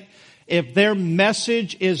get. If their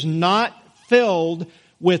message is not filled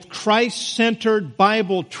with Christ-centered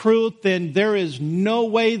Bible truth, then there is no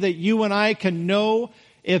way that you and I can know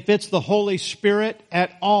if it's the Holy Spirit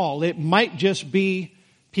at all. It might just be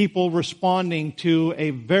people responding to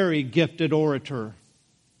a very gifted orator.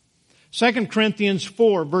 2 Corinthians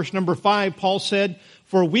 4, verse number 5, Paul said,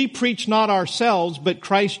 "For we preach not ourselves, but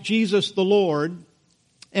Christ Jesus the Lord,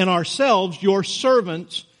 and ourselves your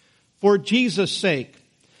servants for Jesus' sake."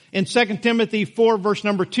 In 2 Timothy 4, verse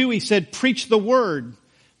number 2, he said, "Preach the word,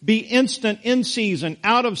 be instant in season,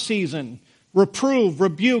 out of season, reprove,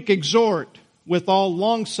 rebuke, exhort, with all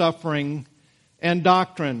longsuffering and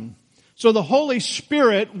doctrine." So the Holy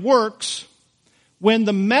Spirit works when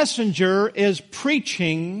the messenger is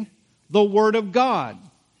preaching the Word of God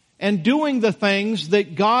and doing the things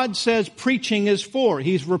that God says preaching is for.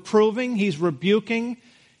 He's reproving, He's rebuking,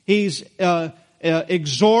 He's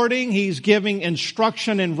exhorting, He's giving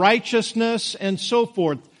instruction in righteousness and so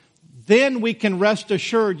forth. Then we can rest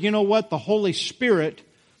assured, you know what? The Holy Spirit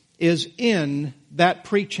is in that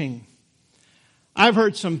preaching. I've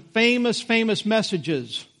heard some famous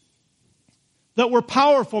messages that were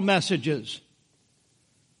powerful messages.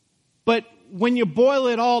 But when you boil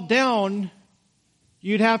it all down,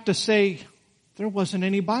 you'd have to say there wasn't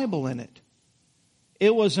any Bible in it.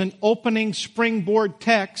 It was an opening springboard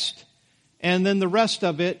text, and then the rest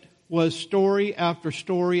of it was story after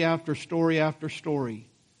story after story after story.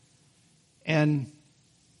 And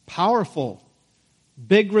powerful,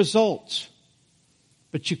 big results.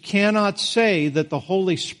 But you cannot say that the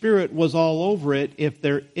Holy Spirit was all over it if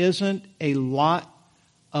there isn't a lot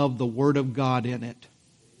of the Word of God in it.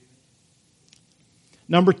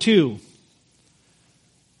 Number two,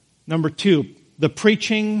 the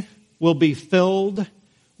preaching will be filled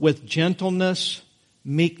with gentleness,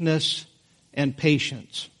 meekness, and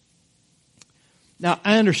patience. Now,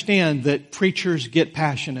 I understand that preachers get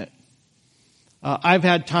passionate. I've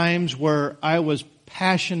had times where I was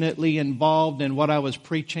passionately involved in what I was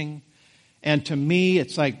preaching, and to me,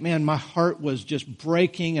 it's like, man, my heart was just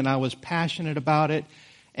breaking, and I was passionate about it.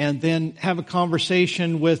 And then have a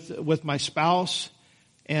conversation with my spouse,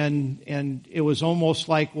 and it was almost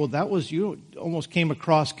like, well, that was you. It almost came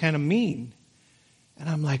across kind of mean. And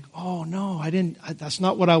I'm like, oh no, that's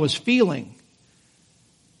not what I was feeling.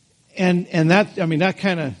 And that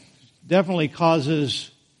kind of definitely causes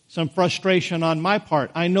some frustration on my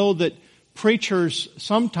part. I know that preachers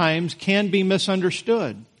sometimes can be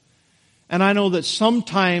misunderstood. And I know that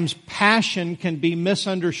sometimes passion can be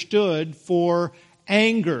misunderstood for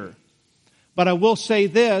anger. But I will say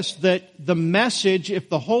this, that the message, if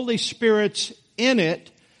the Holy Spirit's in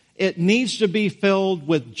it, it needs to be filled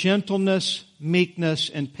with gentleness, meekness,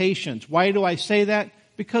 and patience. Why do I say that?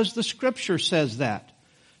 Because the Scripture says that.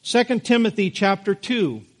 2 Timothy chapter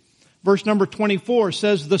 2, verse number 24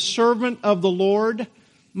 says, "The servant of the Lord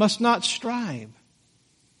must not strive."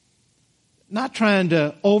 Not trying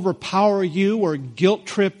to overpower you or guilt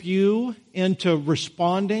trip you into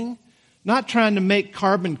responding. Not trying to make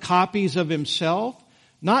carbon copies of himself.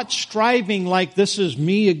 Not striving like this is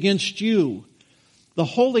me against you. The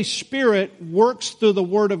Holy Spirit works through the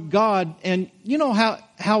Word of God. And you know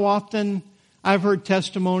how often I've heard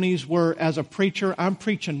testimonies where as a preacher, I'm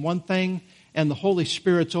preaching one thing and the Holy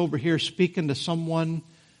Spirit's over here speaking to someone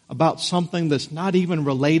about something that's not even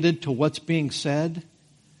related to what's being said.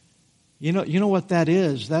 You know what that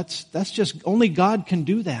is? That's just, only God can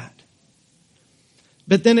do that.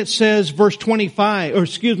 But then it says, verse 25,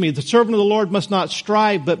 the servant of the Lord must not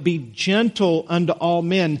strive, but be gentle unto all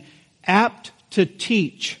men, apt to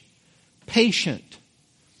teach, patient.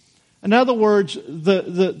 In other words,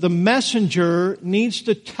 the messenger needs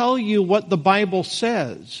to tell you what the Bible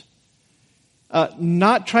says.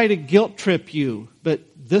 Not try to guilt trip you, but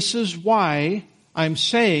this is why I'm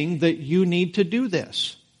saying that you need to do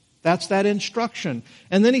this. That's that instruction.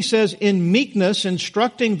 And then he says, in meekness,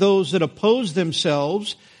 instructing those that oppose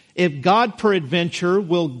themselves, if God peradventure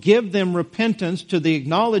will give them repentance to the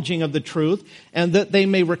acknowledging of the truth, and that they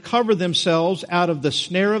may recover themselves out of the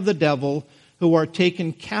snare of the devil, who are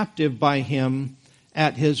taken captive by him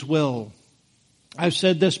at his will. I've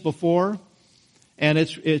said this before, and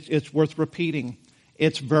it's worth repeating.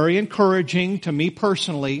 It's very encouraging to me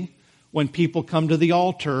personally when people come to the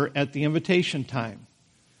altar at the invitation time.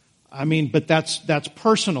 I mean, but that's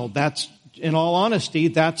personal. That's, in all honesty,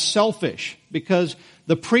 that's selfish. Because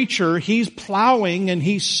the preacher, he's plowing and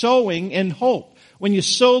he's sowing in hope. When you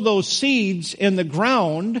sow those seeds in the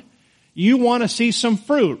ground, you want to see some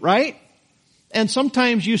fruit, right? And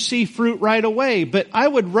sometimes you see fruit right away. But I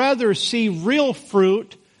would rather see real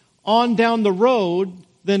fruit on down the road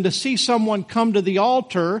than to see someone come to the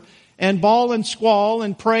altar and bawl and squall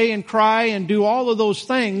and pray and cry and do all of those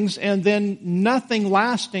things and then nothing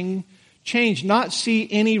lasting change, not see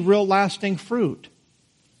any real lasting fruit.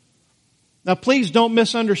 Now please don't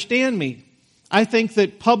misunderstand me. I think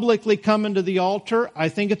that publicly coming to the altar, I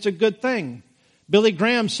think it's a good thing. Billy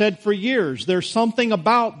Graham said for years, there's something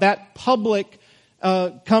about that public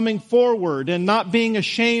coming forward and not being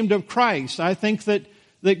ashamed of Christ. I think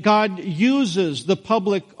that God uses the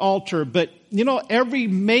public altar. But, you know, every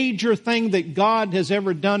major thing that God has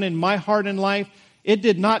ever done in my heart and life, it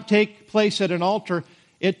did not take place at an altar.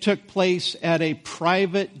 It took place at a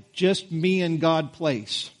private, just me and God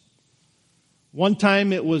place. One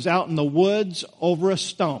time it was out in the woods over a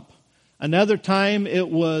stump. Another time it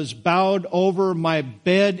was bowed over my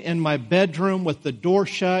bed in my bedroom with the door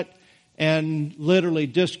shut and literally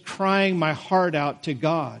just crying my heart out to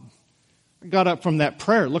God. I got up from that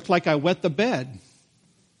prayer. It looked like I wet the bed.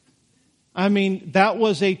 I mean, that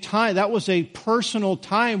was a time, that was a personal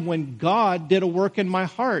time when God did a work in my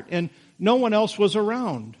heart and no one else was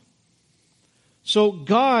around. So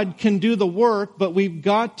God can do the work, but we've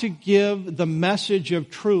got to give the message of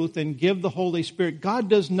truth and give the Holy Spirit. God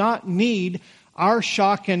does not need our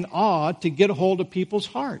shock and awe to get a hold of people's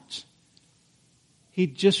hearts. He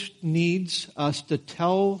just needs us to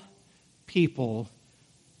tell people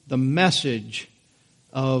the message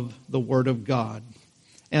of the Word of God.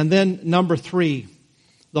 And then number 3,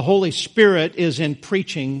 the Holy Spirit is in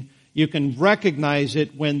preaching. You can recognize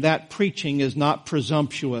it when that preaching is not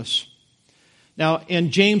presumptuous. Now,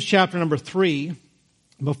 in James chapter number 3,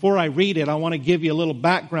 before I read it, I want to give you a little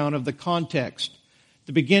background of the context. At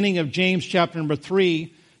the beginning of James chapter number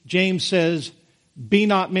 3, James says, "Be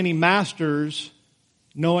not many masters,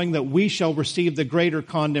 knowing that we shall receive the greater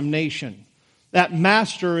condemnation." That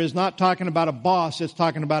master is not talking about a boss, it's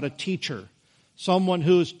talking about a teacher. Someone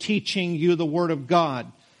who's teaching you the Word of God.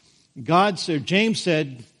 James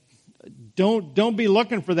said, don't be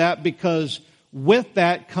looking for that, because with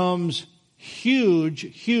that comes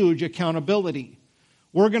huge accountability.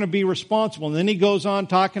 We're going to be responsible. And then he goes on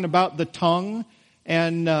talking about the tongue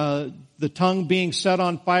and the tongue being set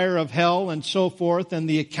on fire of hell and so forth, and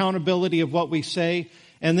the accountability of what we say.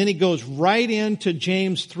 And then he goes right into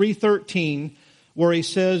James 3:13, where he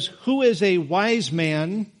says, "Who is a wise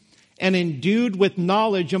man and endued with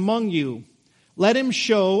knowledge among you? Let him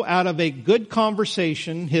show out of a good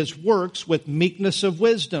conversation his works with meekness of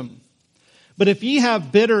wisdom. But if ye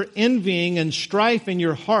have bitter envying and strife in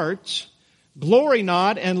your hearts, glory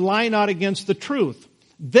not and lie not against the truth.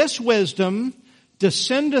 This wisdom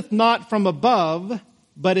descendeth not from above,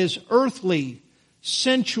 but is earthly,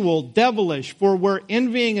 sensual, devilish. For where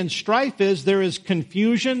envying and strife is, there is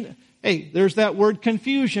confusion." Hey, there's that word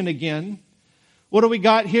confusion again. What do we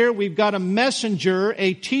got here? We've got a messenger,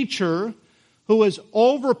 a teacher, who is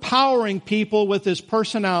overpowering people with his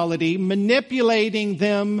personality, manipulating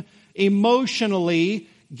them emotionally,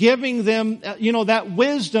 giving them, that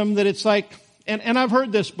wisdom that it's like, and I've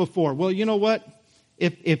heard this before. Well, you know what?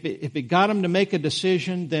 If it got him to make a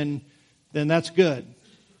decision, then that's good.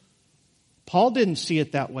 Paul didn't see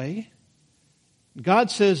it that way. God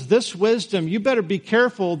says, this wisdom, you better be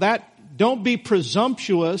careful. Don't be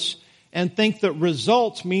presumptuous and think that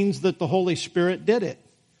results means that the Holy Spirit did it.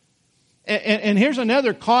 And here's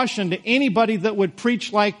another caution to anybody that would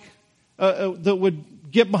preach that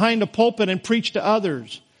would get behind a pulpit and preach to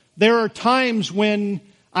others. There are times when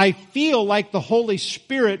I feel like the Holy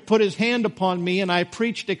Spirit put His hand upon me and I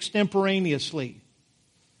preached extemporaneously.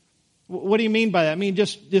 What do you mean by that? I mean,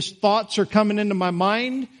 just thoughts are coming into my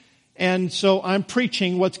mind, and so I'm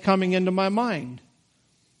preaching what's coming into my mind.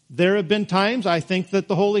 There have been times I think that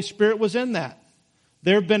the Holy Spirit was in that.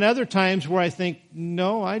 There have been other times where I think,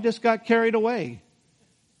 no, I just got carried away.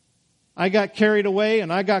 I got carried away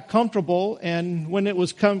and I got comfortable, and when it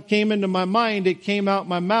came into my mind, it came out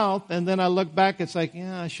my mouth, and then I look back, it's like,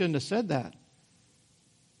 yeah, I shouldn't have said that.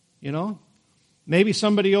 Maybe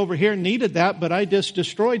somebody over here needed that, but I just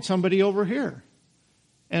destroyed somebody over here.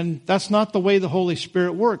 And that's not the way the Holy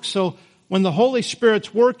Spirit works. So when the Holy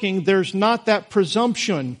Spirit's working, there's not that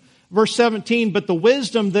presumption. Verse 17, "But the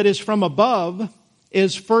wisdom that is from above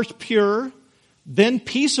is first pure, then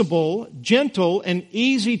peaceable, gentle, and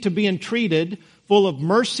easy to be entreated, full of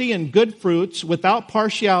mercy and good fruits, without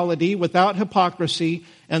partiality, without hypocrisy,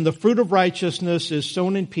 and the fruit of righteousness is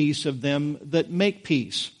sown in peace of them that make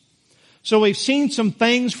peace. So we've seen some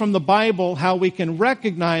things from the Bible, how we can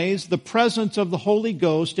recognize the presence of the Holy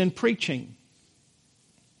Ghost in preaching.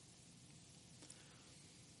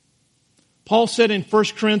 Paul said in 1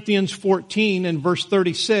 Corinthians 14 and verse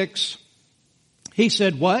 36, he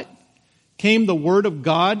said, what? Came the word of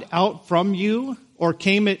God out from you, or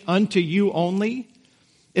came it unto you only?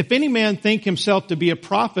 If any man think himself to be a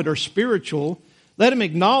prophet or spiritual, let him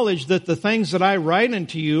acknowledge that the things that I write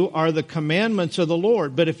unto you are the commandments of the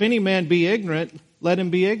Lord. But if any man be ignorant, let him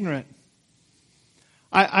be ignorant.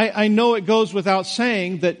 I know it goes without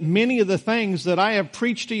saying that many of the things that I have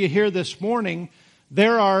preached to you here this morning,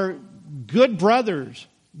 there are good brothers,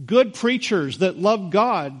 good preachers that love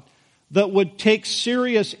God that would take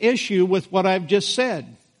serious issue with what I've just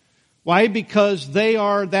said. Why? Because they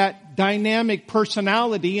are that dynamic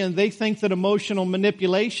personality and they think that emotional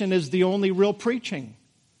manipulation is the only real preaching.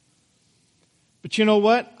 But you know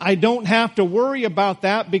what? I don't have to worry about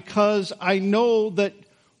that because I know that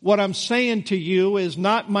what I'm saying to you is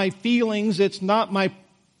not my feelings, it's not my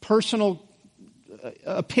personal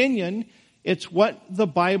opinion, it's what the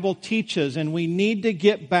Bible teaches, and we need to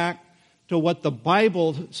get back to what the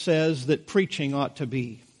Bible says that preaching ought to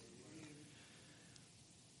be.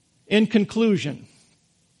 In conclusion,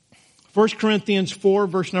 1 Corinthians 4,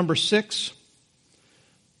 verse number 6,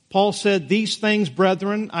 Paul said, these things,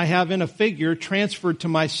 brethren, I have in a figure transferred to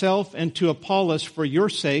myself and to Apollos for your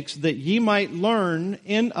sakes, that ye might learn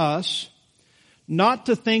in us not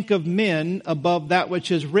to think of men above that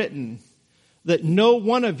which is written, that no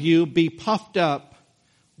one of you be puffed up,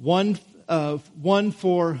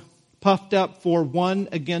 puffed up for one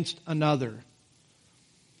against another.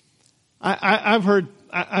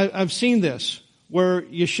 I've seen this, where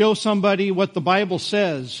you show somebody what the Bible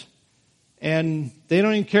says, and they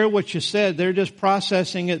don't even care what you said. They're just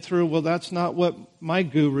processing it through, well, that's not what my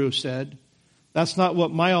guru said. That's not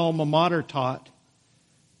what my alma mater taught.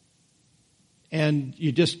 And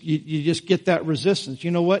you just get that resistance.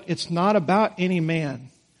 You know what? It's not about any man.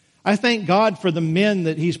 I thank God for the men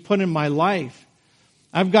that He's put in my life.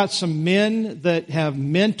 I've got some men that have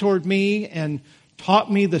mentored me and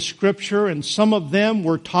taught me the Scripture, and some of them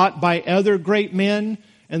were taught by other great men,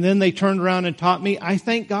 and then they turned around and taught me. I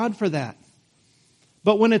thank God for that.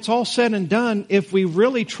 But when it's all said and done, if we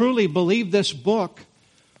really truly believe this book,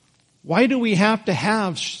 why do we have to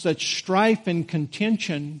have such strife and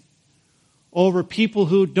contention over people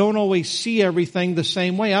who don't always see everything the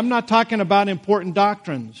same way? I'm not talking about important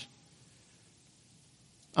doctrines.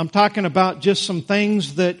 I'm talking about just some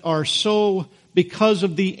things that are so, because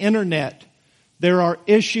of the internet, there are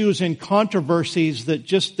issues and controversies that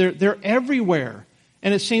just, they're everywhere.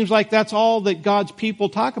 And it seems like that's all that God's people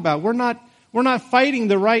talk about. We're not fighting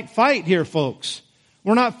the right fight here, folks.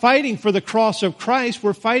 We're not fighting for the cross of Christ.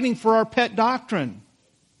 We're fighting for our pet doctrine.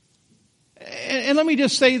 And let me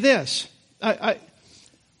just say this. I've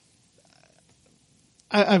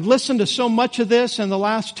listened to so much of this in the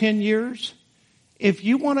last 10 years. If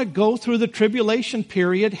you want to go through the tribulation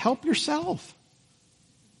period, help yourself.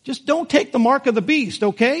 Just don't take the mark of the beast,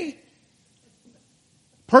 okay?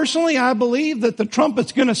 Personally, I believe that the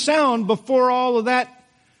trumpet's going to sound before all of that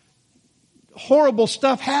horrible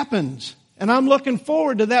stuff happens. And I'm looking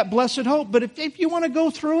forward to that blessed hope. But if you want to go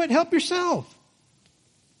through it, help yourself.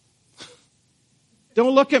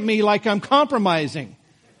 Don't look at me like I'm compromising.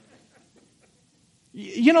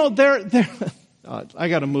 You know, I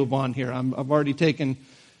got to move on here. I've already taken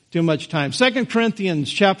too much time. 2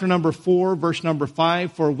 Corinthians chapter number 4, verse number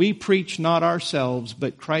 5, for we preach not ourselves,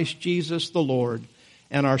 but Christ Jesus the Lord,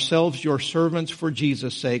 and ourselves your servants for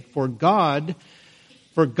Jesus' sake. For God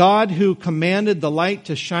who commanded the light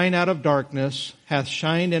to shine out of darkness hath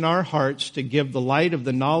shined in our hearts to give the light of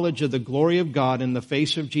the knowledge of the glory of God in the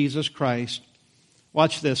face of Jesus Christ.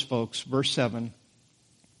 Watch this, folks. Verse 7.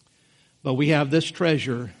 But we have this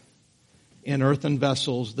treasure in earthen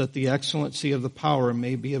vessels, that the excellency of the power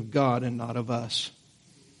may be of God and not of us.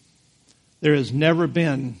 There has never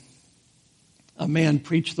been a man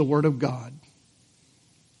preach the word of God,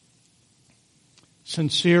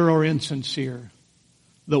 sincere or insincere,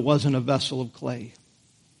 that wasn't a vessel of clay,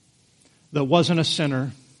 that wasn't a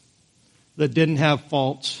sinner, that didn't have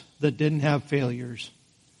faults, that didn't have failures.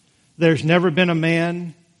 There's never been a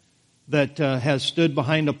man that has stood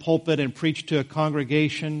behind a pulpit and preached to a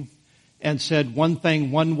congregation and said one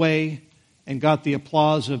thing one way and got the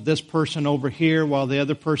applause of this person over here while the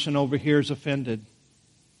other person over here is offended.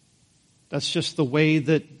 That's just the way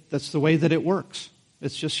that it works.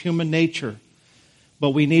 It's just human nature.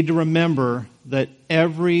 But we need to remember that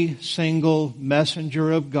every single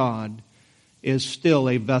messenger of God is still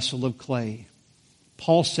a vessel of clay.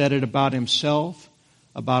 Paul said it about himself,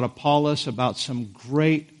 about Apollos, about some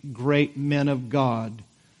great, great men of God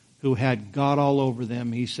who had God all over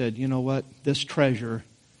them. He said, you know what? This treasure,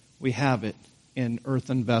 we have it in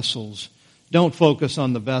earthen vessels. Don't focus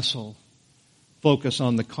on the vessel. Focus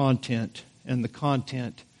on the content. And the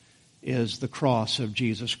content is the cross of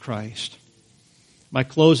Jesus Christ. My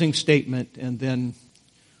closing statement, and then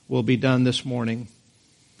we'll be done this morning.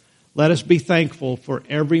 Let us be thankful for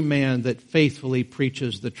every man that faithfully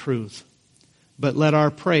preaches the truth. But let our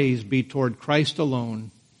praise be toward Christ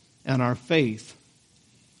alone and our faith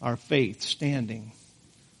standing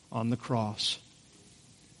on the cross.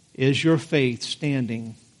 Is your faith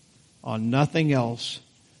standing on nothing else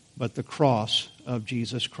but the cross of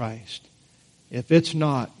Jesus Christ? If it's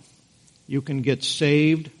not, you can get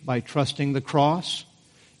saved by trusting the cross.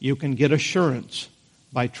 You can get assurance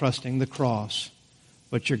by trusting the cross.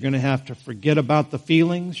 But you're going to have to forget about the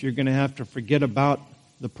feelings. You're going to have to forget about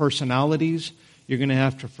the personalities. You're going to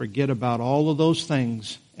have to forget about all of those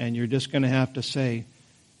things. And you're just going to have to say,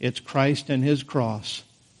 it's Christ and His cross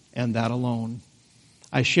and that alone.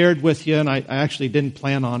 I shared with you, and I actually didn't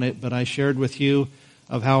plan on it, but I shared with you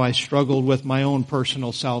of how I struggled with my own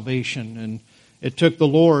personal salvation. And it took the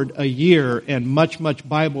Lord a year and much, much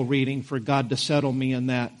Bible reading for God to settle me in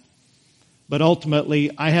that. But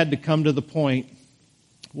ultimately, I had to come to the point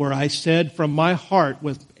where I said from my heart,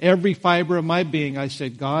 with every fiber of my being, I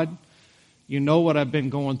said, God, you know what I've been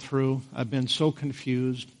going through. I've been so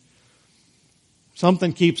confused.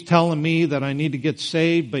 Something keeps telling me that I need to get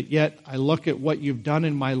saved, but yet I look at what you've done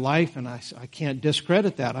in my life and I can't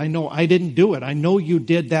discredit that. I know I didn't do it. I know you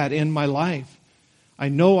did that in my life. I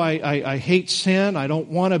know I hate sin. I don't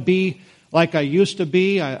want to be like I used to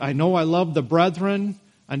be. I know I love the brethren.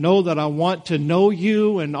 I know that I want to know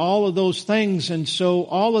you and all of those things. And so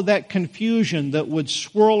all of that confusion that would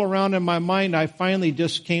swirl around in my mind, I finally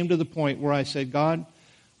just came to the point where I said, God,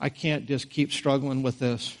 I can't just keep struggling with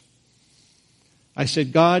this. I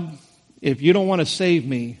said, God, if you don't want to save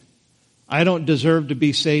me, I don't deserve to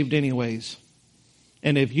be saved anyways.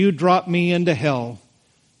 And if you drop me into hell,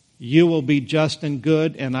 you will be just and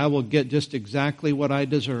good, and I will get just exactly what I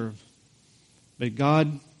deserve. But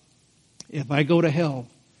God, if I go to hell,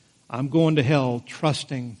 I'm going to hell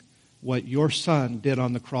trusting what your Son did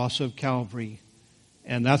on the cross of Calvary.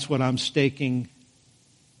 And that's what I'm staking.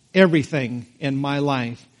 Everything in my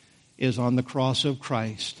life is on the cross of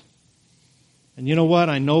Christ. And you know what?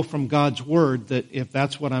 I know from God's Word that if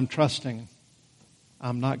that's what I'm trusting,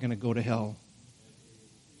 I'm not going to go to hell.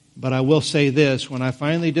 But I will say this, when I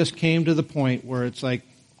finally just came to the point where it's like,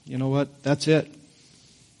 you know what, that's it.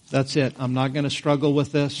 That's it. I'm not going to struggle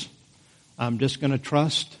with this. I'm just going to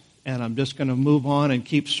trust, and I'm just going to move on and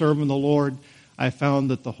keep serving the Lord. I found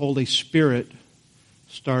that the Holy Spirit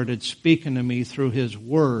started speaking to me through His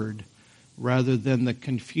Word rather than the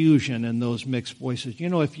confusion and those mixed voices. You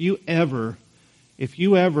know, if you ever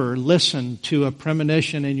listen to a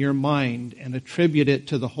premonition in your mind and attribute it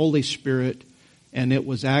to the Holy Spirit, and it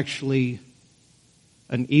was actually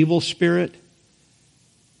an evil spirit,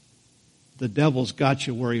 the devil's got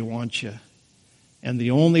you where he wants you. And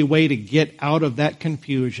the only way to get out of that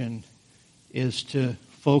confusion is to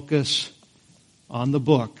focus on the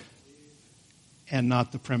book and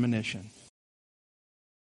not the premonition.